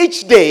lived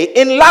each day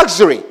in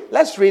luxury.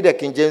 Let's read the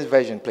King James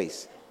Version,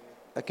 please.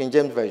 The King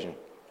James Version.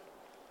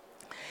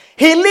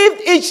 He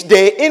lived each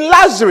day in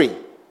luxury.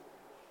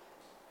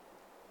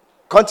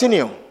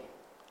 Continue.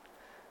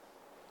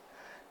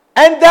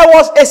 And there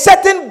was a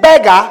certain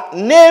beggar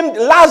named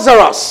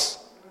Lazarus,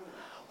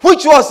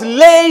 which was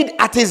laid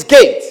at his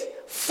gate,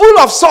 full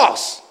of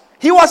sauce.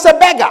 He was a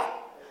beggar,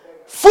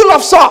 full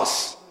of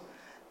sauce.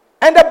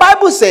 And the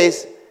Bible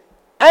says,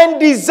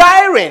 and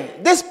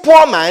this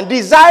poor man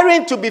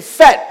desiring to be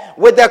fed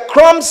with the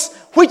crumbs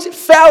which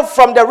fell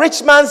from the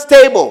rich man's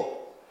table.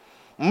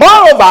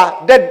 Moreover,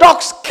 the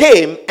dogs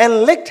came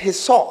and licked his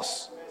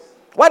sauce.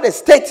 What a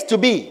state to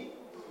be.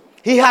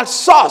 He had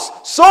sauce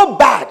so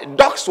bad,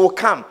 dogs will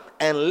come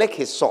and lick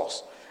his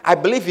sauce. I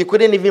believe he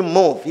couldn't even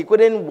move. He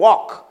couldn't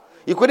walk.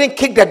 He couldn't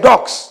kick the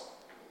dogs.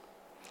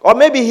 Or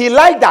maybe he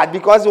liked that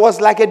because it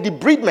was like a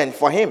debridement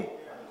for him.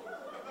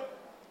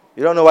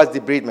 You don't know what's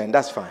debridement?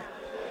 That's fine.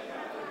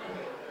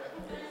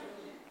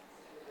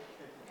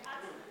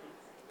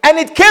 And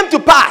it came to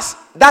pass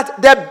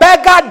that the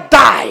beggar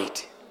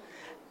died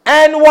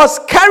and was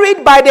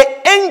carried by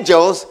the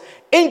angels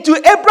into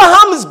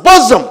Abraham's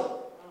bosom.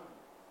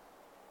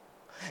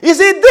 You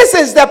see, this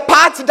is the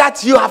part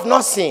that you have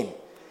not seen.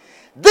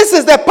 This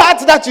is the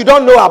part that you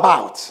don't know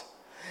about.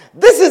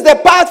 This is the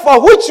part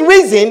for which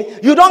reason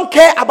you don't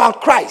care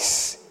about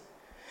Christ.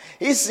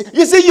 You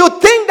see, you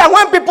think that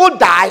when people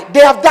die, they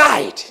have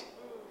died.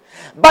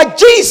 But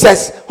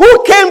Jesus,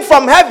 who came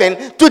from heaven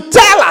to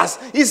tell us,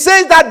 he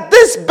says that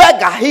this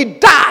beggar, he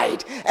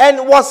died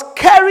and was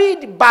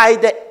carried by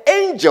the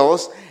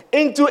angels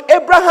into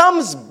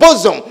Abraham's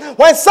bosom.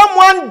 When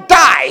someone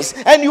dies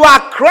and you are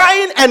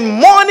crying and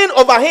mourning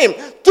over him,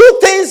 two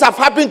things have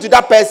happened to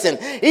that person.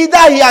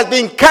 Either he has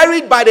been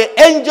carried by the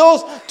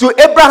angels to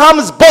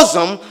Abraham's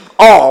bosom,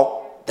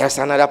 or there's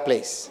another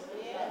place.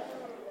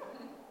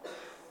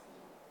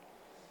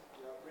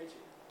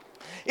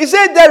 He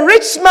said the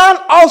rich man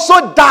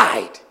also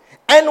died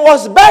and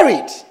was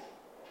buried.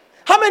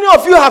 How many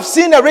of you have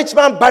seen a rich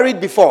man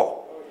buried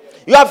before?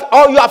 You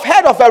have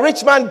heard of a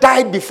rich man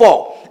died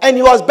before and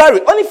he was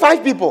buried. Only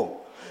 5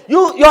 people.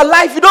 Your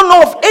life, you don't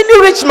know of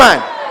any rich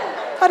man.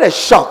 What a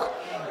shock.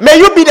 May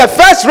you be the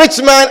first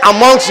rich man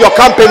amongst your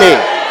company.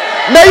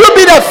 May you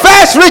be the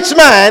first rich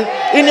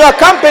man in your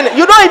company.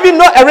 You don't even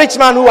know a rich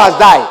man who has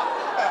died.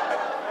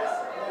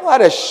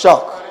 What a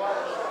shock.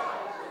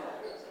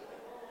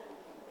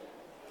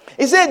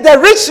 He said the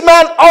rich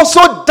man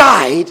also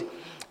died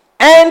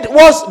and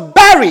was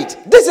buried.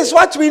 This is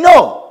what we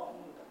know.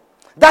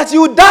 That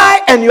you die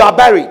and you are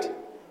buried.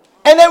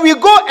 And then we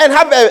go and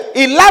have an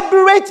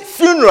elaborate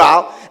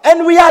funeral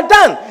and we are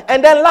done.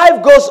 And then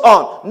life goes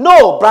on.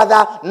 No,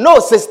 brother, no,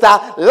 sister,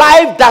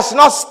 life does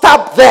not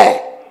stop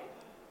there.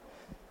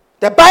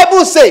 The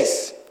Bible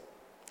says,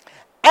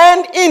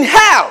 and in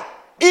hell,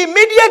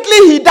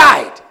 immediately he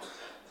died.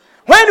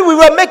 When we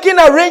were making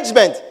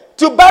arrangements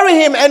to bury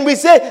him and we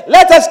say,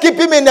 let us keep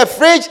him in the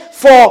fridge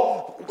for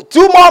 2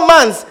 more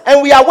months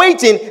and we are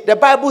waiting, the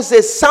Bible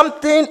says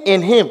something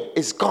in him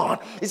is gone.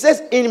 It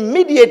says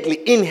immediately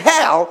in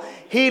hell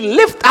he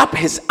lift up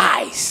his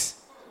eyes,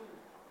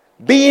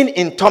 being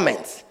in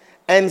torment,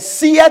 and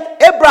seeth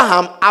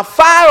Abraham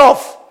afar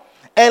off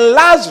and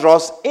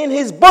Lazarus in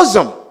his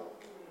bosom.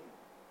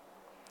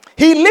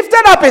 He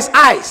lifted up his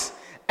eyes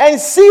and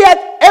seeth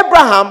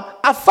Abraham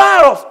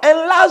afar off and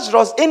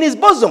Lazarus in his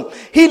bosom.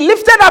 He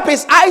lifted up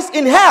his eyes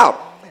in hell.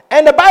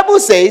 And the Bible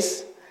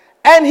says,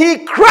 and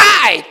he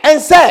cried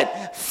and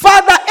said,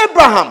 Father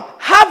Abraham,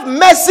 have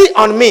mercy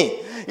on me.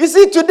 You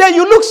see, today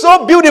you look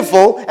so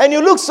beautiful and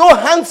you look so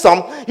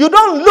handsome. You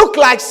don't look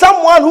like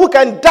someone who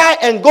can die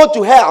and go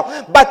to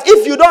hell. But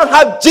if you don't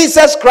have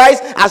Jesus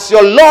Christ as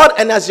your Lord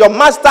and as your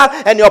Master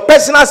and your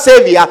personal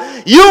Savior,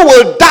 you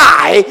will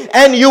die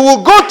and you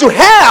will go to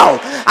hell.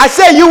 I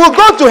say you will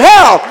go to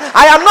hell.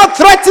 I am not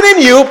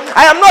threatening you.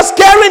 I am not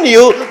scaring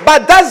you.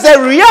 But that's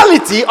the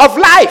reality of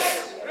life.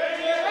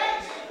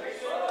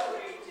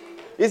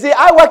 You see,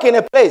 I work in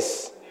a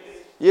place.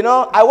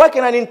 I work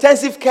in an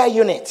intensive care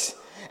unit.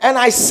 And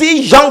I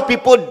see young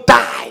people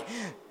die.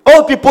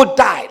 Old people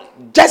died.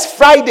 Just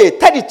Friday,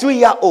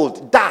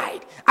 32-year-old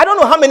died. I don't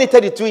know how many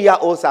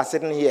 32-year-olds are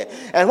sitting here.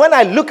 And when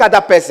I look at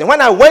that person, when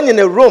I went in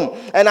a room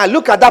and I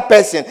look at that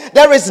person,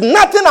 there is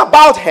nothing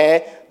about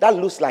her that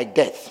looks like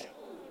death.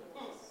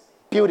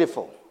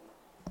 Beautiful.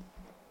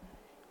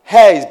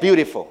 Hair is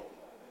beautiful.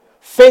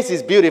 Face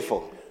is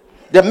beautiful.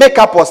 The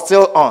makeup was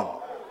still on.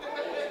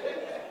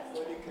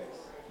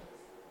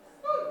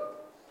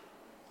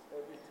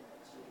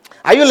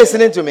 Are you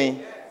listening to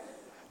me?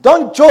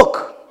 Don't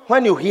joke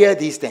when you hear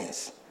these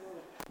things.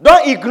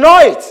 Don't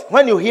ignore it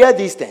when you hear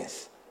these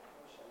things.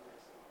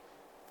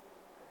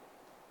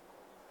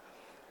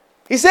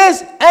 He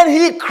says, and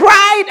he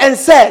cried and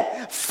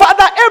said,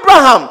 Father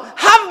Abraham,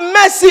 have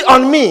mercy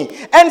on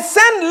me and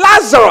send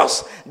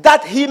Lazarus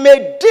that he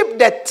may dip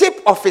the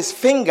tip of his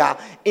finger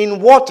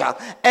in water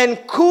and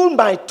cool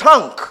my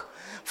tongue,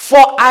 for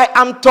I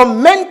am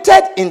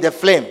tormented in the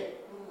flame.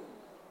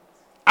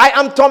 I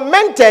am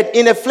tormented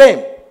in a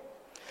flame.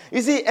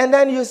 You see, and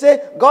then you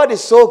say, God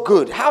is so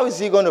good. How is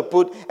he going to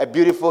put a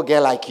beautiful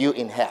girl like you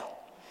in hell?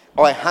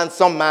 Or a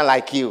handsome man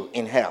like you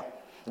in hell?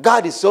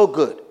 God is so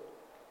good.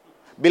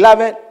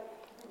 Beloved,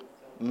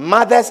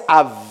 mothers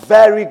are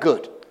very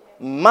good.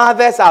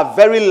 Mothers are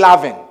very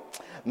loving.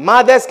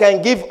 Mothers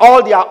can give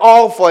all their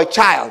all for a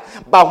child.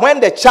 But when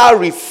the child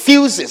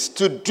refuses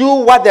to do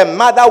what the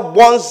mother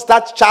wants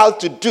that child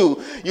to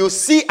do, you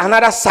see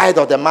another side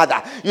of the mother.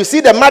 You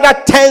see the mother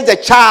turns the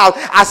child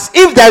as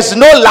if there's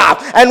no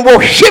love and will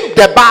whip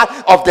the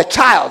butt of the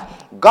child.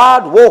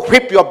 God will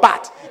whip your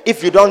butt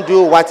if you don't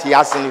do what he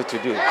asks you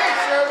to do.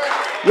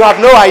 You have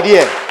no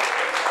idea.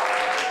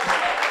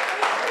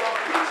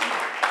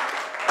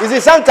 You see,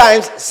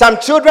 sometimes some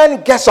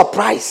children get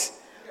surprised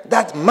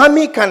that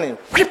mommy can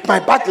whip my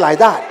butt like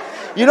that.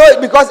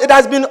 Because it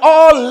has been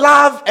all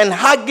love and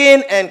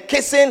hugging and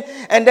kissing,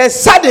 and then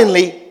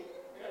suddenly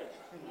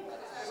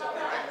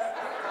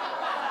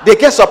they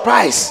get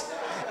surprised.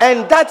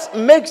 And that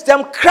makes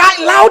them cry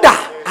louder.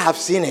 I have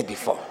seen it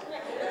before.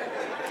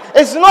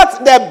 It's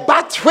not the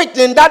butt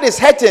whipping that is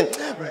hurting,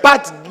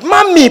 But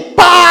mommy,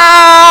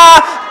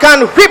 pa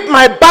can whip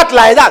my butt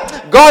like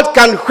that. God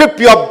can whip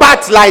your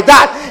butt like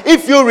that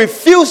if you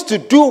refuse to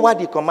do what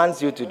he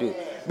commands you to do.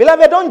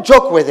 Beloved, don't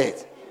joke with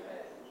it.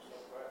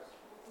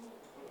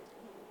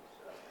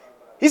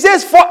 He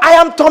says, for I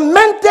am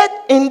tormented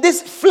in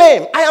this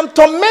flame. I am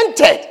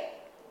tormented.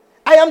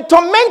 I am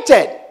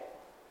tormented.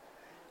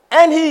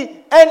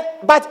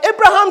 But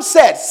Abraham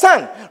said,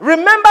 son,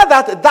 remember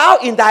that thou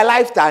in thy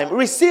lifetime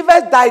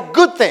receivest thy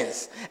good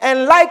things,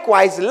 and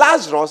likewise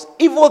Lazarus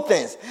evil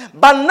things.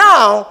 But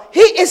now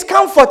he is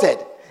comforted,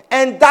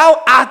 and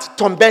thou art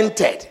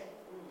tormented.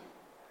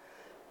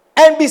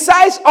 And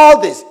besides all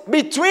this,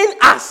 between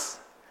us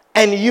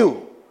and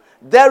you,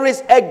 there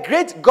is a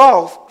great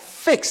gulf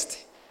fixed.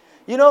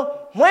 You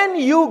know, when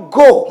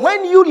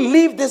you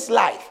leave this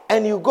life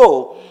and you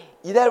go,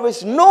 there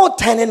is no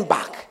turning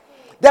back.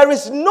 There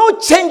is no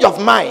change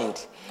of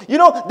mind. You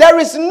know, there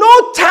is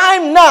no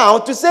time now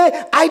to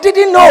say, I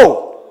didn't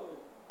know.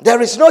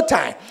 There is no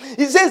time.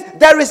 He says,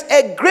 there is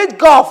a great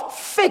gulf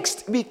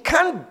fixed. We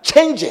can't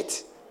change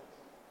it.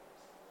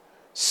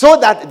 So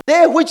that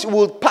they which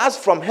will pass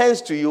from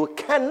hence to you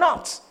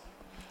cannot.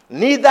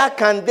 Neither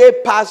can they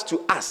pass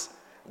to us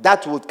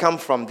that would come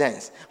from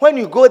thence. When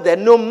you go there,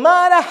 no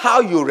matter how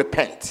you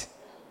repent,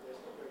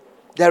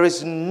 there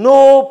is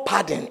no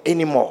pardon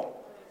anymore.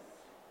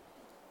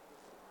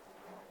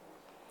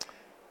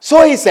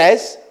 So he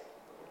says,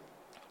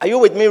 are you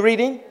with me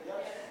reading? Yes.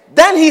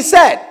 Then he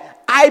said,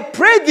 I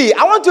pray thee,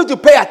 I want you to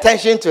pay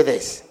attention to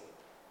this.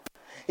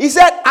 He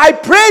said, I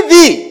pray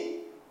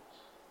thee,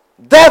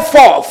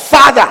 therefore,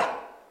 Father,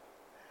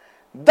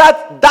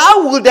 that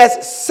thou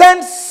wouldest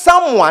send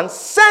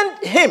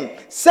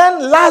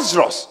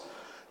Lazarus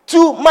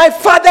to my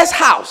father's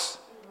house.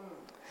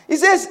 He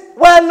says,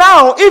 well,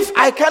 now, if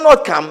I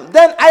cannot come,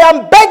 then I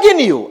am begging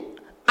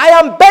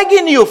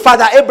you,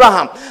 Father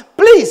Abraham,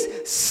 please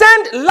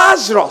send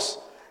Lazarus,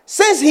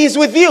 since he is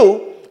with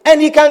you,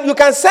 and you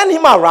can send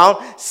him around,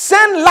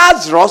 send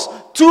Lazarus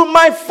to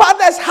my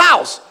father's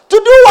house. To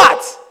do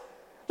what?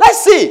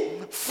 Let's see.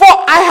 For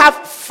I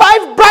have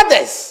 5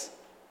 brothers.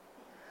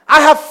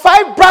 I have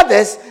 5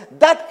 brothers,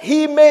 that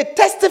he may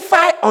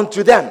testify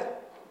unto them,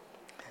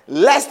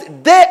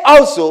 lest they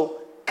also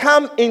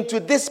come into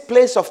this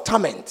place of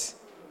torment.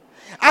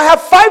 I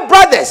have 5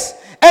 brothers,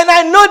 and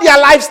I know their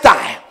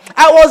lifestyle.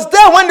 I was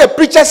there when the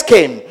preachers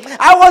came.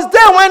 I was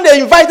there when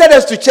they invited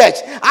us to church.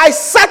 I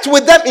sat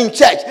with them in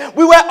church.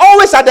 We were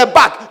always at the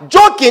back,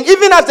 joking.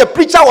 Even as the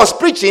preacher was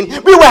preaching,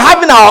 we were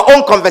having our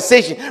own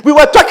conversation. We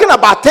were talking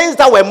about things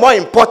that were more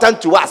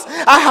important to us.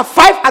 I have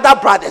 5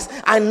 other brothers.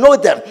 I know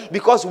them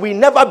because we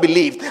never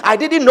believed. I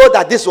didn't know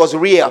that this was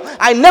real.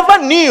 I never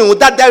knew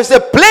that there is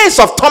a place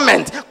of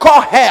torment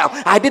called hell.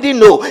 I didn't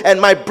know. And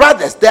my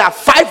brothers, there are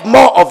 5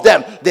 more of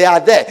them. They are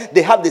there.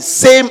 They have the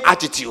same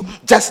attitude,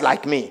 just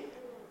like me.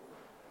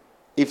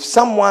 If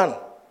someone,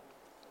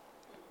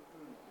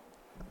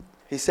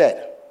 he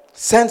said,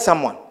 send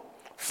someone,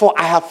 for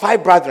I have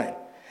 5 brethren,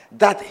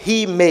 that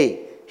he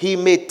may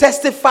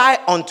testify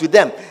unto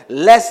them,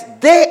 lest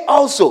they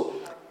also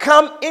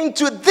come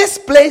into this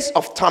place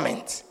of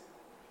torment.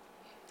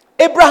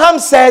 Abraham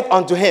said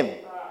unto him,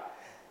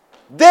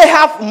 they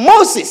have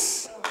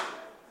Moses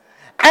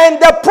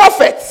and the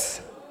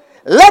prophets,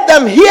 let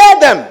them hear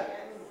them.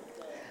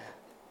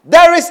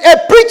 There is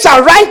a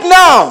preacher right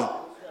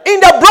now in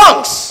the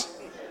Bronx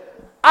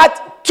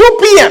at 2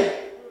 p.m.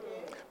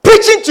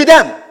 preaching to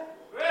them.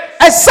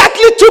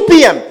 Exactly 2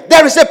 p.m.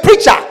 there is a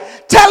preacher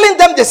telling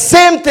them the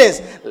same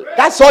things.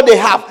 That's all they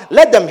have.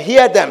 Let them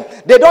hear them.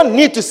 They don't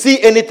need to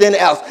see anything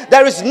else.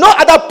 There is no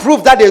other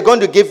proof that they're going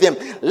to give them.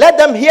 Let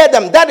them hear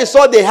them. That is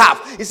all they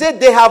have. He said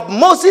they have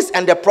Moses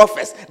and the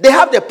prophets. They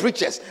have the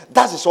preachers.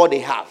 That is all they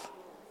have.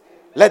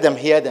 Let them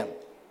hear them.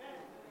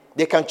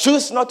 They can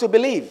choose not to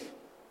believe.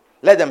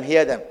 Let them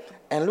hear them.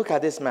 And look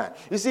at this man.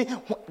 You see,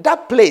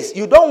 that place,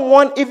 you don't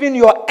want even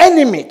your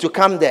enemy to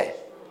come there.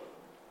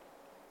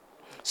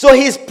 So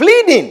he's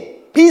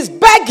pleading. He's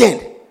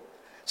begging.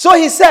 So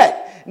he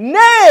said,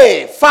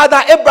 nay,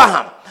 Father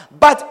Abraham,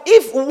 but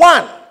if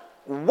one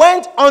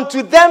went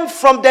unto them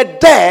from the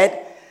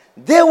dead,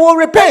 they will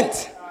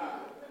repent.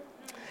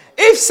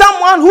 If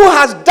someone who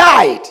has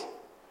died,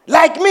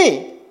 like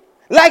me,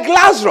 like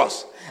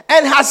Lazarus,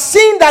 and has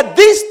seen that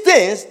these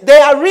things, they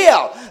are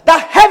real,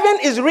 that heaven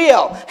is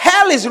real,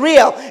 hell is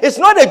real, it's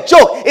not a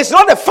joke, it's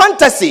not a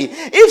fantasy.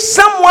 If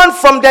someone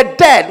from the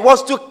dead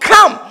was to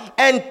come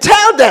and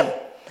tell them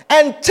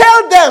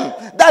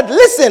that,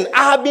 listen,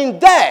 I have been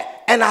there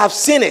and I have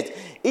seen it.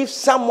 If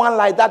someone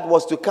like that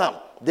was to come,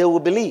 they will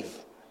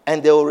believe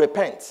and they will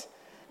repent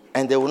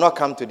and they will not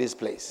come to this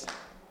place.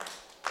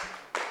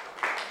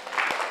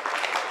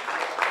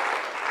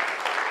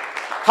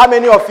 How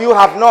many of you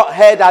have not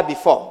heard that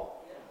before?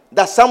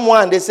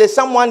 That they say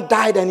someone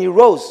died and he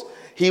rose.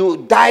 He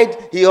died,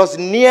 he was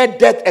near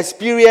death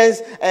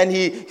experience and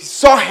he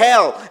saw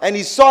hell and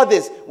he saw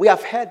this. We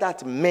have heard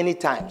that many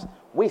times.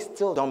 We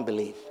still don't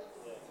believe.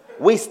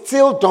 We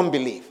still don't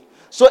believe.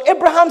 So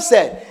Abraham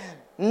said,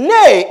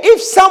 Nay,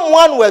 if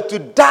someone were to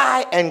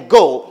die and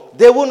go,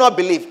 they will not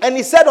believe. And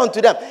he said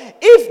unto them,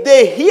 if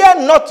they hear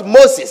not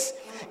Moses,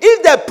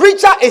 if the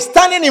preacher is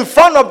standing in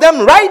front of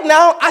them right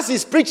now as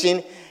he's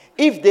preaching,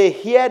 if they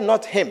hear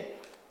not him,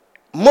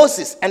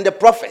 Moses and the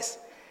prophets,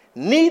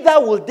 neither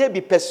will they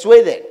be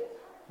persuaded,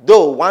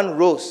 though one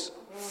rose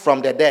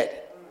from the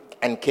dead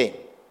and came.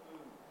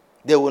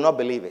 They will not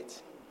believe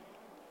it.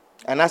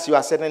 And as you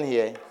are sitting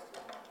here,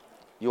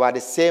 you are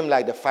the same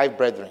like the 5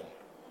 brethren.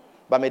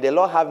 But may the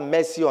Lord have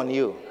mercy on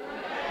you.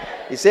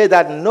 He says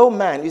that no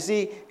man, you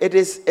see, it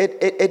is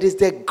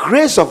the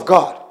grace of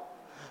God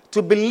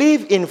to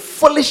believe in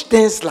foolish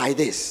things like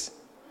this,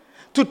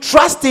 to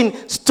trust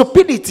in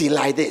stupidity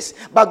like this.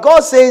 But God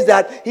says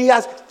that he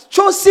has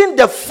chosen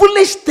the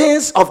foolish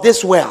things of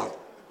this world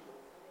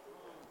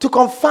to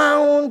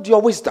confound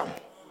your wisdom.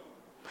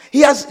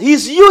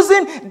 He's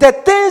using the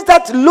things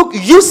that look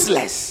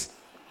useless,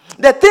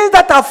 the things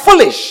that are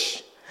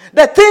foolish,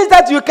 the things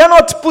that you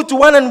cannot put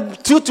 1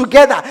 and 2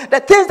 together,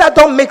 the things that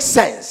don't make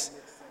sense.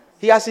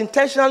 He has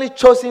intentionally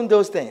chosen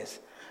those things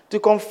to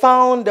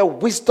confound the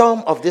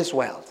wisdom of this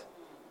world.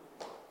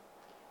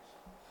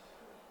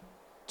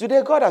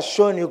 Today, God has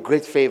shown you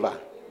great favor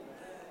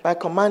by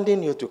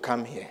commanding you to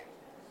come here.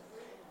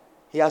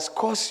 He has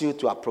caused you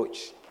to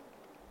approach.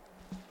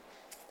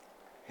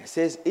 He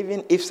says,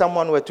 even if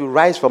someone were to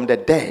rise from the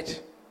dead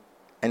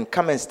and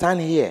come and stand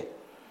here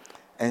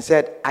and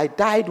said, I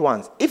died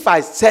once. If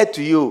I said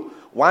to you,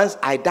 once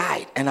I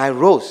died and I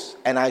rose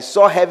and I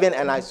saw heaven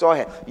and I saw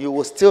hell, you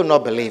will still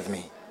not believe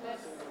me.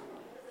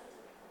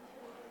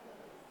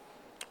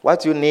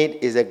 What you need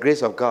is the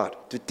grace of God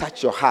to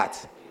touch your heart,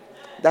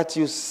 that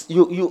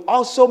you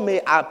also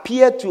may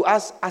appear to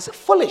us as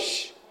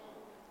foolish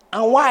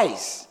and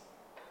wise.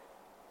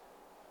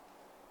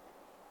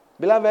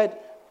 Beloved,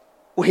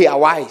 we are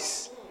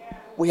wise.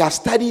 We have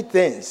studied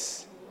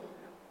things.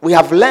 We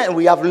have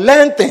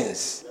learned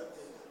things.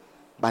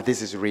 But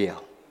this is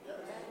real.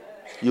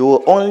 You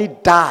will only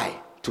die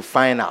to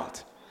find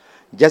out.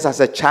 Just as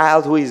a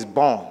child who is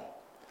born.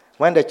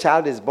 When the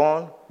child is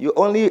born, you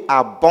only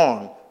are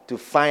born to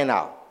find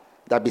out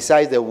that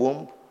besides the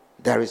womb,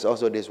 there is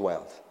also this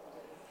world.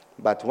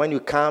 But when you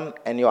come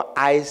and your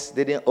eyes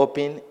didn't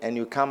open and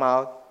you come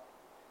out,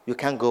 you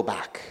can't go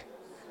back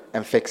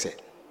and fix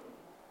it.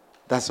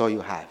 That's all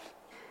you have.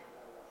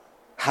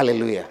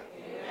 Hallelujah.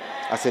 Amen.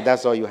 I said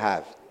that's all you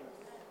have.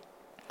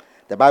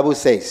 The Bible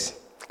says,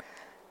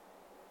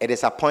 it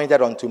is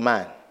appointed unto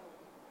man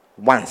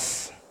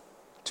once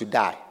to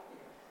die.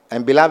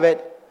 And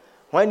beloved,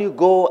 when you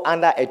go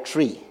under a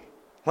tree,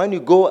 when you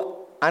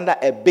go under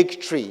a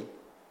big tree,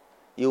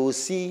 you will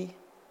see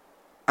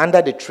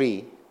under the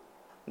tree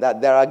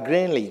that there are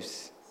green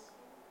leaves,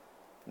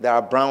 there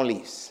are brown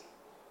leaves,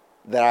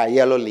 there are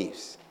yellow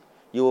leaves.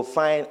 You will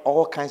find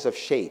all kinds of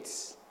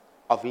shades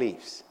of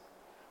leaves.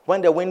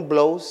 When the wind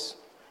blows,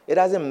 it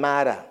doesn't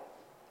matter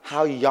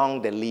how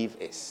young the leaf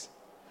is.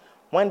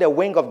 When the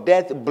wind of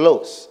death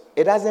blows,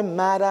 it doesn't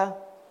matter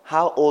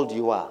how old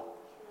you are.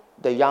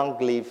 The young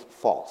leaf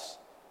falls,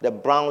 the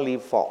brown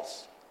leaf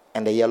falls,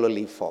 and the yellow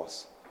leaf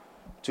falls.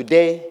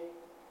 Today,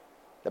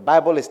 the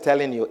Bible is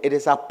telling you it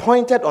is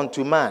appointed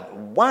unto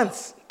man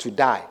once to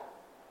die.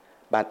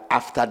 But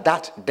after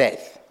that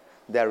death,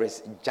 there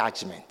is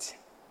judgment.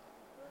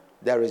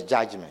 There is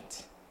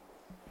judgment.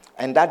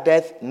 And that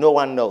death, no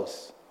one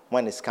knows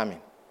when it's coming.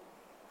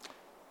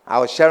 I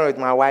was sharing with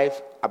my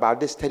wife about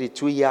this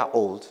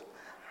 32-year-old,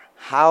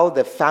 how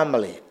the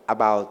family,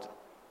 about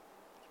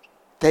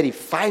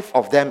 35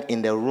 of them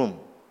in the room,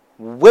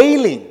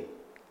 wailing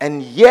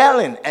and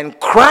yelling and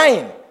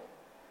crying.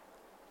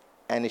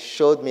 And it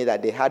showed me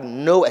that they had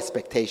no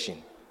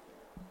expectation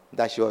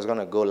that she was going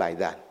to go like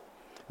that.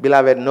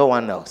 Beloved, no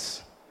one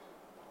knows.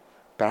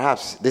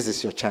 Perhaps this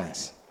is your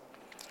chance.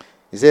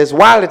 It says,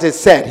 while it is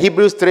said,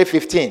 Hebrews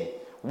 3:15,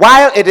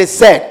 while it is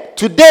said,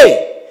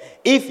 today,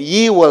 if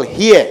ye will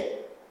hear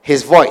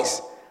his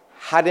voice,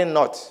 harden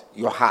not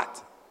your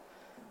heart.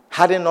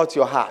 Harden not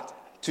your heart.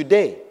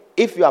 Today,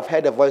 if you have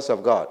heard the voice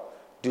of God,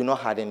 do not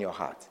harden your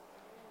heart.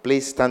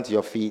 Please stand to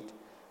your feet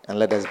and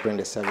let us bring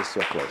the service to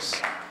a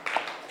close.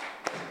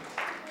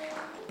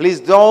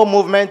 Please, no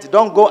movement.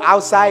 Don't go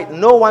outside.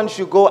 No one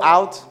should go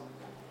out.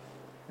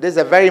 This is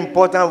a very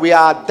important. We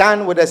are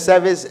done with the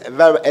service.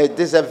 This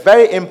is a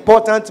very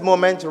important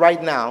moment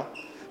right now.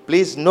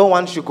 Please, no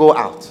one should go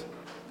out.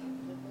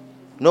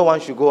 No one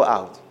should go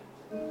out.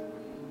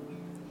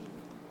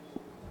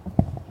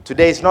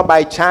 Today is not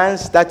by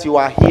chance that you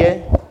are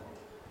here.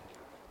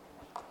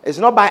 It's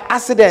not by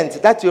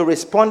accident that you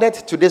responded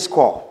to this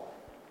call.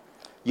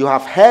 You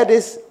have heard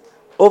this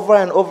over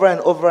and over and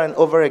over and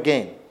over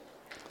again.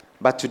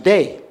 But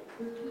today,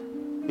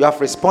 you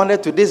have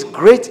responded to this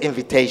great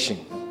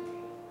invitation.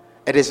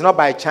 It is not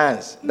by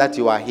chance that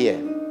you are here.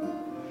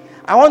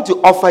 I want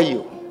to offer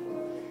you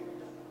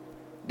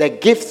the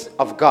gift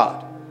of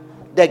God,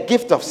 the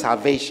gift of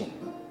salvation.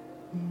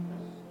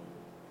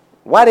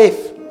 What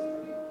if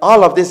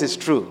all of this is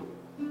true?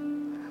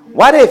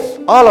 What if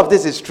all of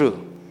this is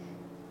true?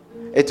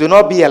 It will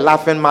not be a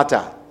laughing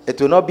matter.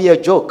 It will not be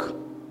a joke.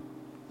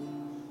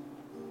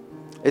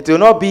 It will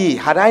not be,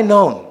 had I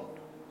known.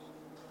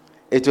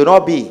 It will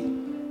not be,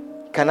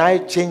 can I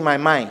change my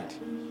mind?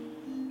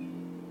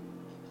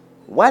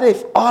 What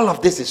if all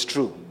of this is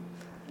true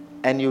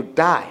and you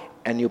die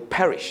and you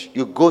perish,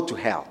 you go to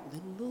hell?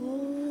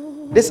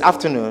 This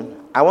afternoon,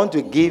 I want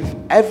to give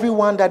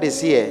everyone that is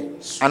here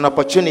an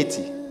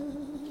opportunity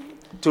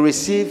to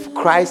receive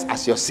Christ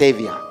as your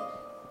Savior.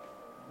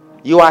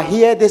 You are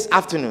here this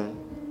afternoon.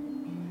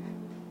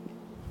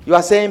 You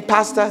are saying,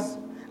 Pastor,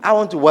 I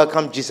want to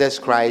welcome Jesus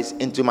Christ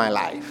into my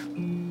life.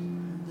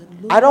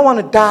 I don't want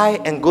to die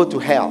and go to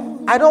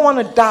hell. I don't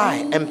want to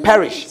die and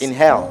perish in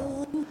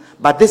hell.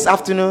 But this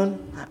afternoon,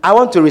 I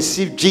want to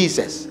receive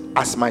Jesus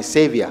as my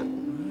Savior.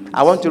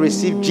 I want to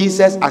receive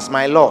Jesus as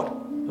my Lord.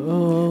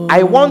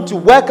 I want to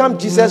welcome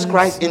Jesus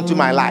Christ into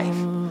my life.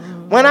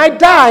 When I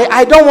die,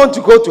 I don't want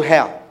to go to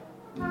hell.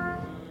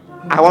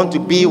 I want to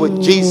be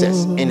with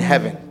Jesus in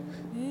heaven.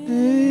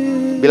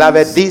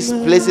 Beloved, these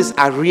places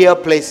are real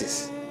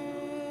places.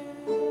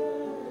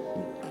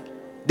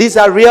 These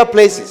are real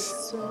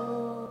places.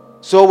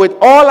 So with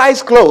all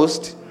eyes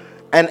closed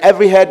and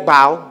every head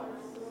bowed,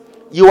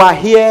 you are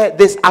here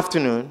this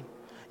afternoon.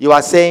 You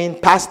are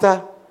saying,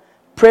 Pastor,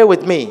 pray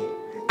with me.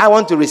 I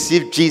want to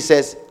receive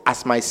Jesus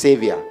as my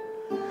Savior.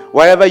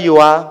 Wherever you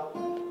are,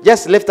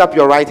 just lift up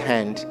your right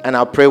hand and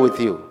I'll pray with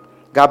you.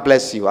 God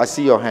bless you. I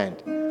see your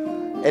hand.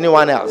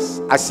 Anyone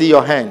else? I see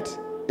your hand.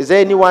 Is there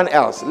anyone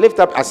else? Lift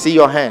up. I see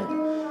your hand.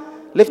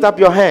 Lift up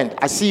your hand.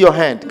 I see your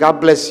hand.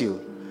 God bless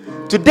you.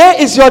 Today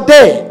is your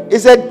day.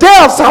 It's a day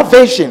of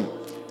salvation.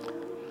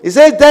 He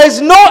says, there is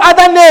no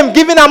other name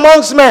given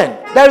amongst men.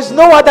 There is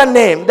no other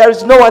name. There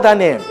is no other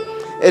name.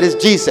 It is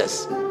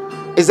Jesus.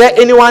 Is there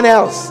anyone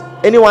else?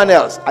 Anyone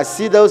else? I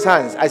see those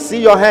hands. I see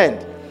your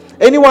hand.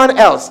 Anyone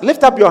else?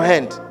 Lift up your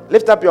hand.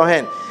 Lift up your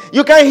hand.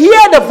 You can hear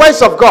the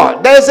voice of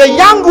God. There is a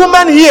young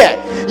woman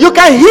here. You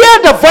can hear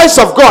the voice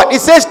of God.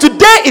 It says,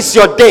 today is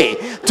your day.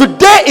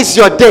 Today is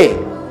your day.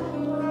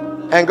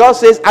 And God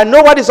says, I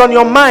know what is on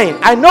your mind.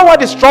 I know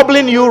what is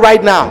troubling you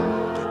right now.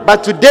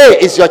 But today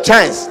is your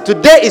chance.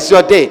 Today is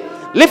your day.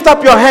 Lift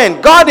up your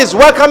hand. God is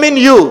welcoming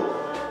you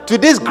to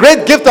this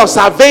great gift of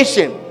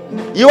salvation.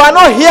 You are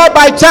not here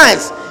by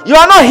chance. You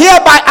are not here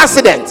by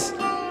accident.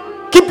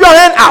 Keep your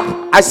hand up.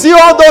 I see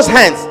all those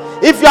hands.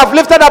 If you have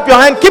lifted up your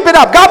hand, keep it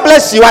up. God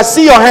bless you. I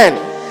see your hand.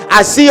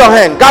 I see your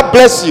hand. God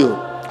bless you.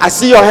 I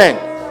see your hand.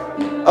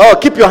 Oh,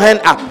 keep your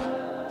hand up.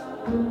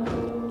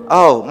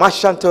 Oh,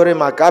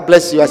 Mashantorema. God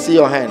bless you. I see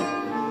your hand.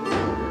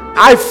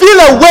 I feel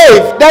a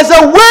wave. There's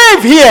a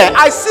wave here.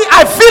 I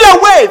feel a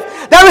wave.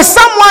 There is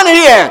someone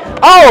here.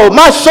 Oh,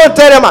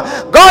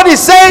 Mashantorema. God is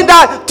saying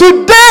that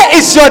today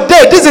is your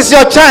day. This is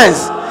your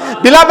chance.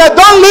 Beloved,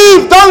 don't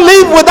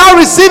leave without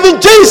receiving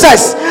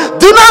Jesus.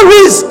 Do not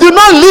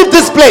leave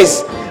this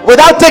place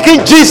without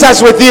taking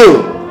Jesus with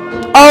you.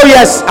 Oh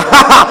yes.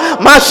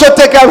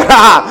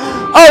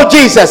 Oh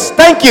Jesus,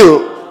 thank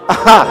you.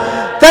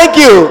 Thank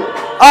you.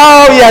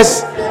 Oh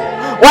yes.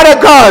 What a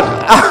God.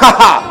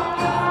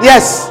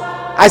 Yes.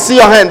 I see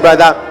your hand,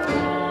 brother.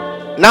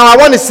 Now I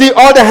want to see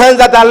all the hands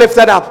that are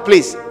lifted up,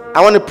 please. I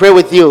want to pray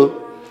with you.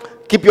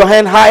 Keep your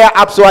hand higher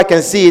up so I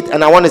can see it,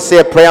 and I want to say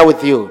a prayer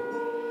with you.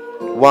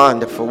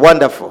 Wonderful,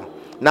 wonderful.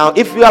 Now,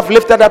 if you have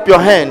lifted up your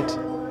hand,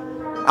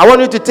 I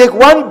want you to take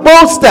one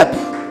bold step.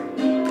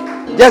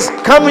 Just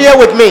come here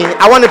with me.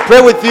 I want to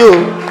pray with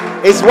you.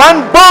 It's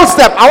one bold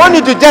step. I want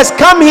you to just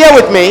come here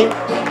with me.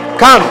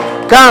 Come.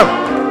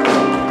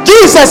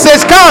 Jesus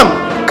says, come.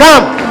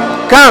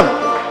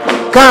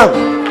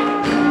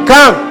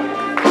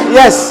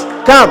 Yes,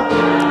 come.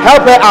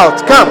 Help her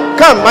out.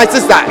 Come, my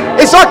sister.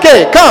 It's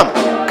okay. Come.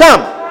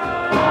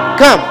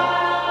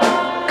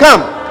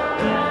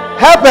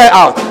 Help her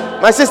out.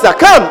 My sister,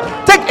 come.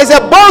 It's a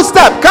bold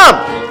step. Come.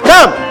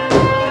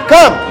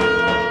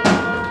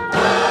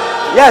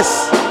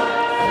 Yes.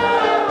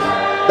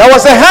 There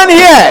was a hand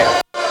here.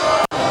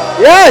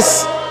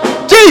 Yes.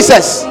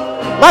 Jesus.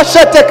 I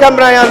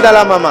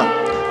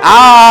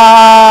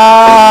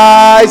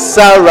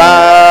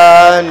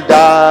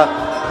surrender.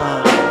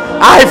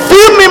 I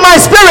feel in my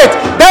spirit.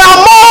 There are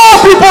more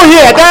people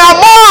here. There are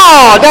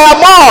more.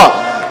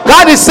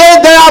 God is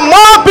saying there are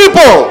more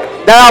people.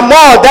 There are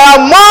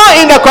more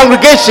in the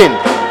congregation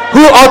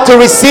who ought to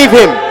receive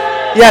him.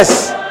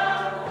 Yes.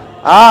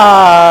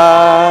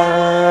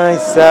 I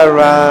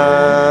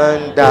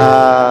surrender.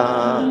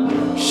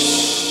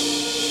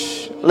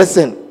 Shh.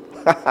 Listen.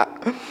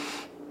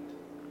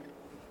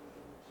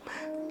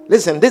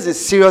 Listen, this is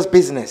serious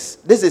business.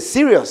 This is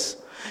serious.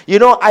 You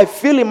know, I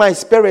feel in my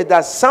spirit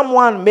that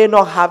someone may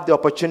not have the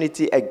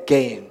opportunity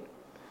again.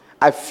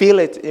 I feel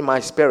it in my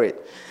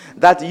spirit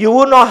that you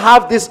will not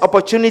have this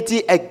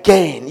opportunity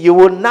again. You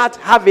will not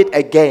have it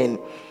again.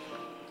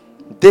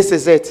 This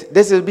is it.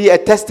 This will be a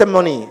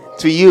testimony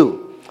to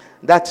you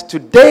that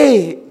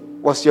today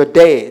was your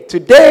day.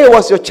 Today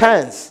was your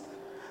chance.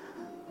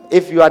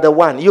 If you are the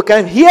one, you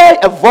can hear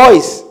a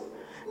voice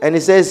and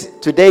it says,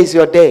 today is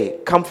your day.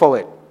 Come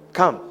forward.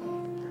 Come.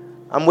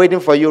 I'm waiting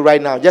for you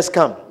right now. Just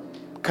come.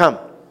 Come.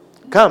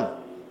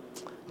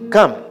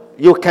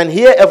 You can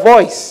hear a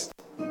voice.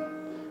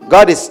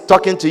 God is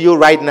talking to you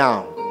right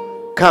now.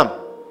 Come.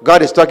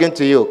 God is talking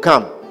to you.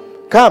 Come.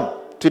 Come.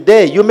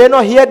 Today, you may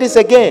not hear this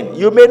again.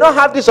 You may not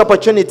have this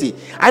opportunity.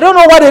 I don't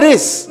know what it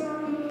is.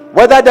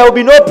 Whether there will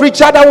be no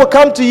preacher that will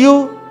come to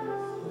you.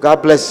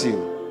 God bless you.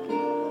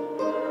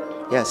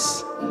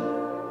 Yes.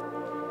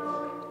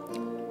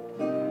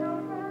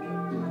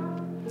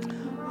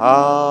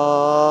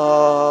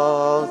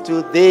 Oh,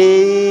 to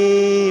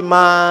thee,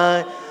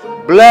 my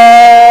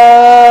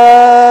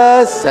blessed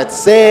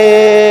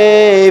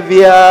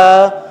Savior,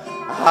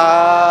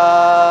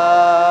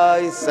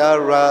 I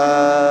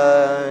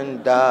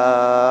surrender.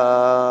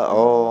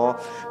 Oh,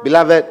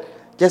 beloved,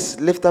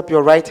 just lift up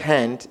your right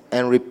hand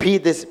and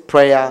repeat this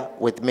prayer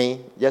with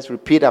me. Just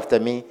repeat after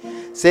me.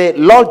 Say,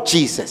 Lord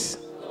Jesus,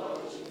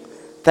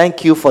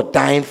 thank you for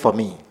dying for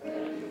me.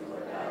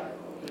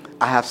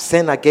 I have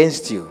sinned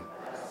against you.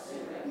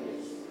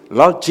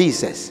 Lord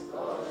Jesus,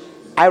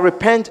 I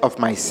repent of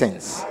my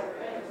sins.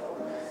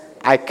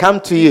 I come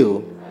to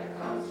you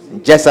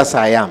just as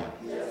I am.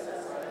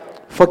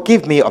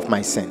 Forgive me of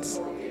my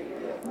sins.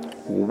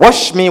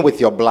 Wash me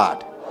with your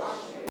blood.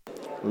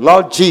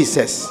 Lord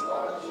Jesus,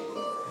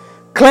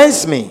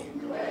 cleanse me.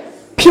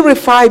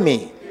 Purify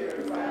me.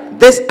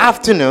 This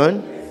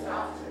afternoon,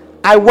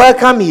 I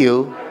welcome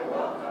you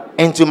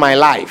into my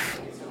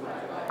life.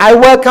 I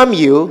welcome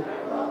you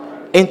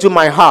into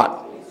my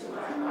heart.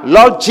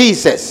 Lord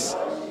Jesus,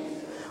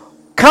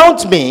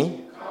 count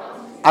me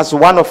as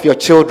one of your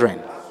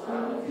children.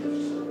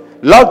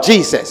 Lord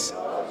Jesus,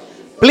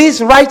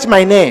 please write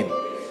my name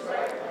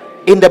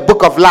in the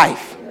book of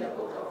life.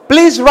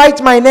 Please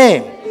write my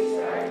name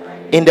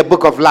in the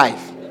book of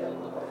life.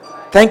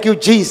 Thank you,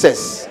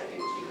 Jesus,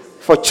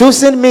 for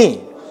choosing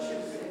me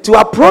to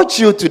approach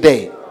you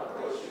today.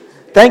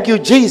 Thank you,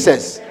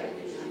 Jesus,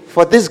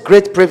 for this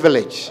great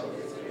privilege.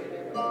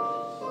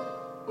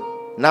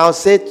 Now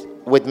say it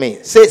with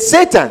me. Say,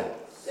 Satan,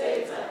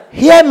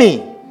 hear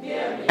me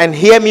and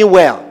hear me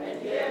well.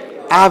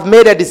 I have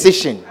made a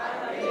decision.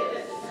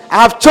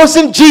 I have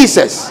chosen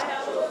Jesus.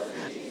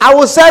 I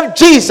will serve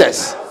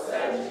Jesus.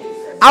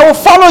 I will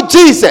follow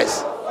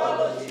Jesus.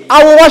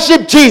 I will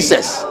worship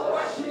Jesus.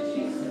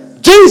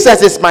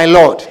 Jesus is my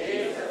Lord.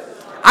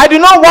 I do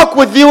not walk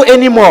with you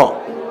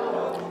anymore.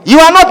 You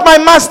are not my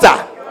master.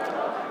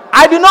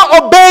 I do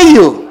not obey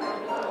you.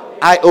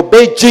 I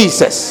obey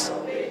Jesus.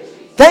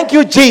 Thank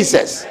you,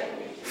 Jesus,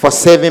 for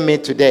saving me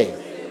today.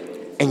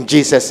 In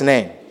Jesus'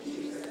 name,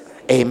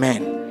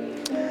 amen.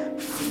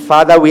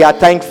 Father, we are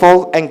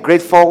thankful and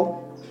grateful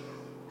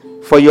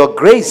for your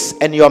grace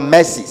and your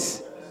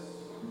mercies.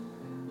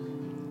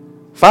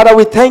 Father,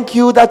 we thank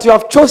you that you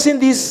have chosen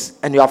this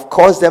and you have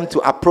caused them to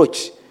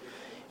approach.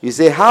 You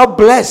say, how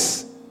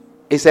blessed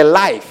is a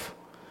life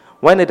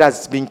when it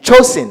has been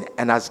chosen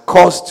and has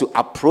caused to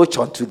approach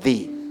unto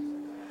thee.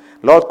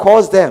 Lord,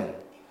 cause them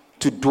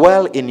to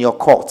dwell in your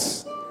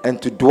courts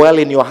and to dwell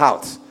in your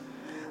house,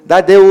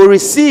 that they will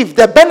receive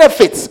the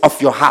benefits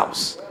of your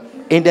house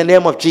in the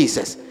name of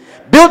Jesus.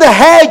 Build a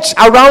hedge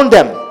around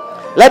them.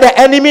 Let the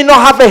enemy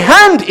not have a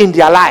hand in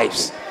their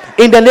lives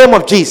in the name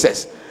of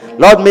Jesus.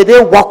 Lord, may they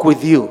walk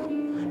with you.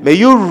 May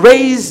you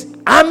raise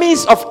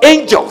armies of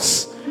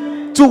angels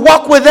to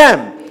walk with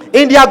them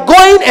in their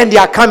going and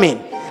their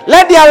coming.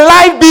 Let their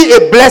life be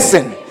a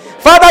blessing.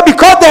 Father,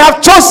 because they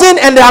have chosen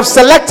and they have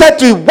selected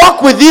to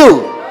walk with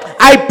you,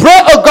 I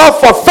pray, oh God,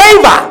 for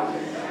favor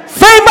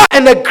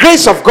and the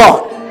grace of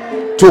God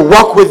to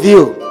walk with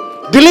you.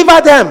 Deliver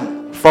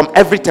them from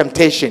every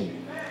temptation.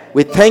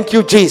 We thank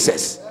you,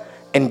 Jesus,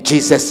 in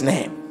Jesus'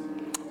 name.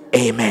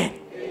 Amen.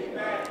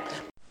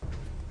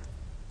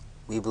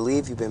 We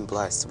believe you've been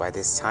blessed by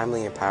this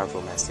timely and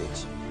powerful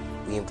message.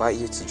 We invite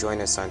you to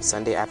join us on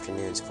Sunday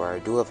afternoons for our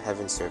Duel of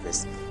Heaven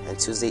service and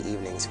Tuesday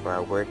evenings for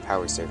our Word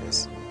Power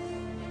service.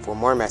 For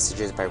more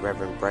messages by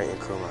Reverend Brighton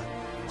Krumah,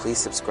 please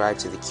subscribe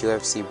to the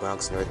QFC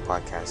Bronx North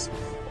podcast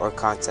or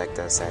contact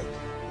us at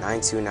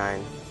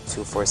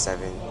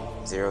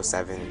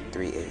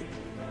 929-247-0738.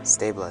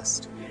 Stay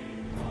blessed.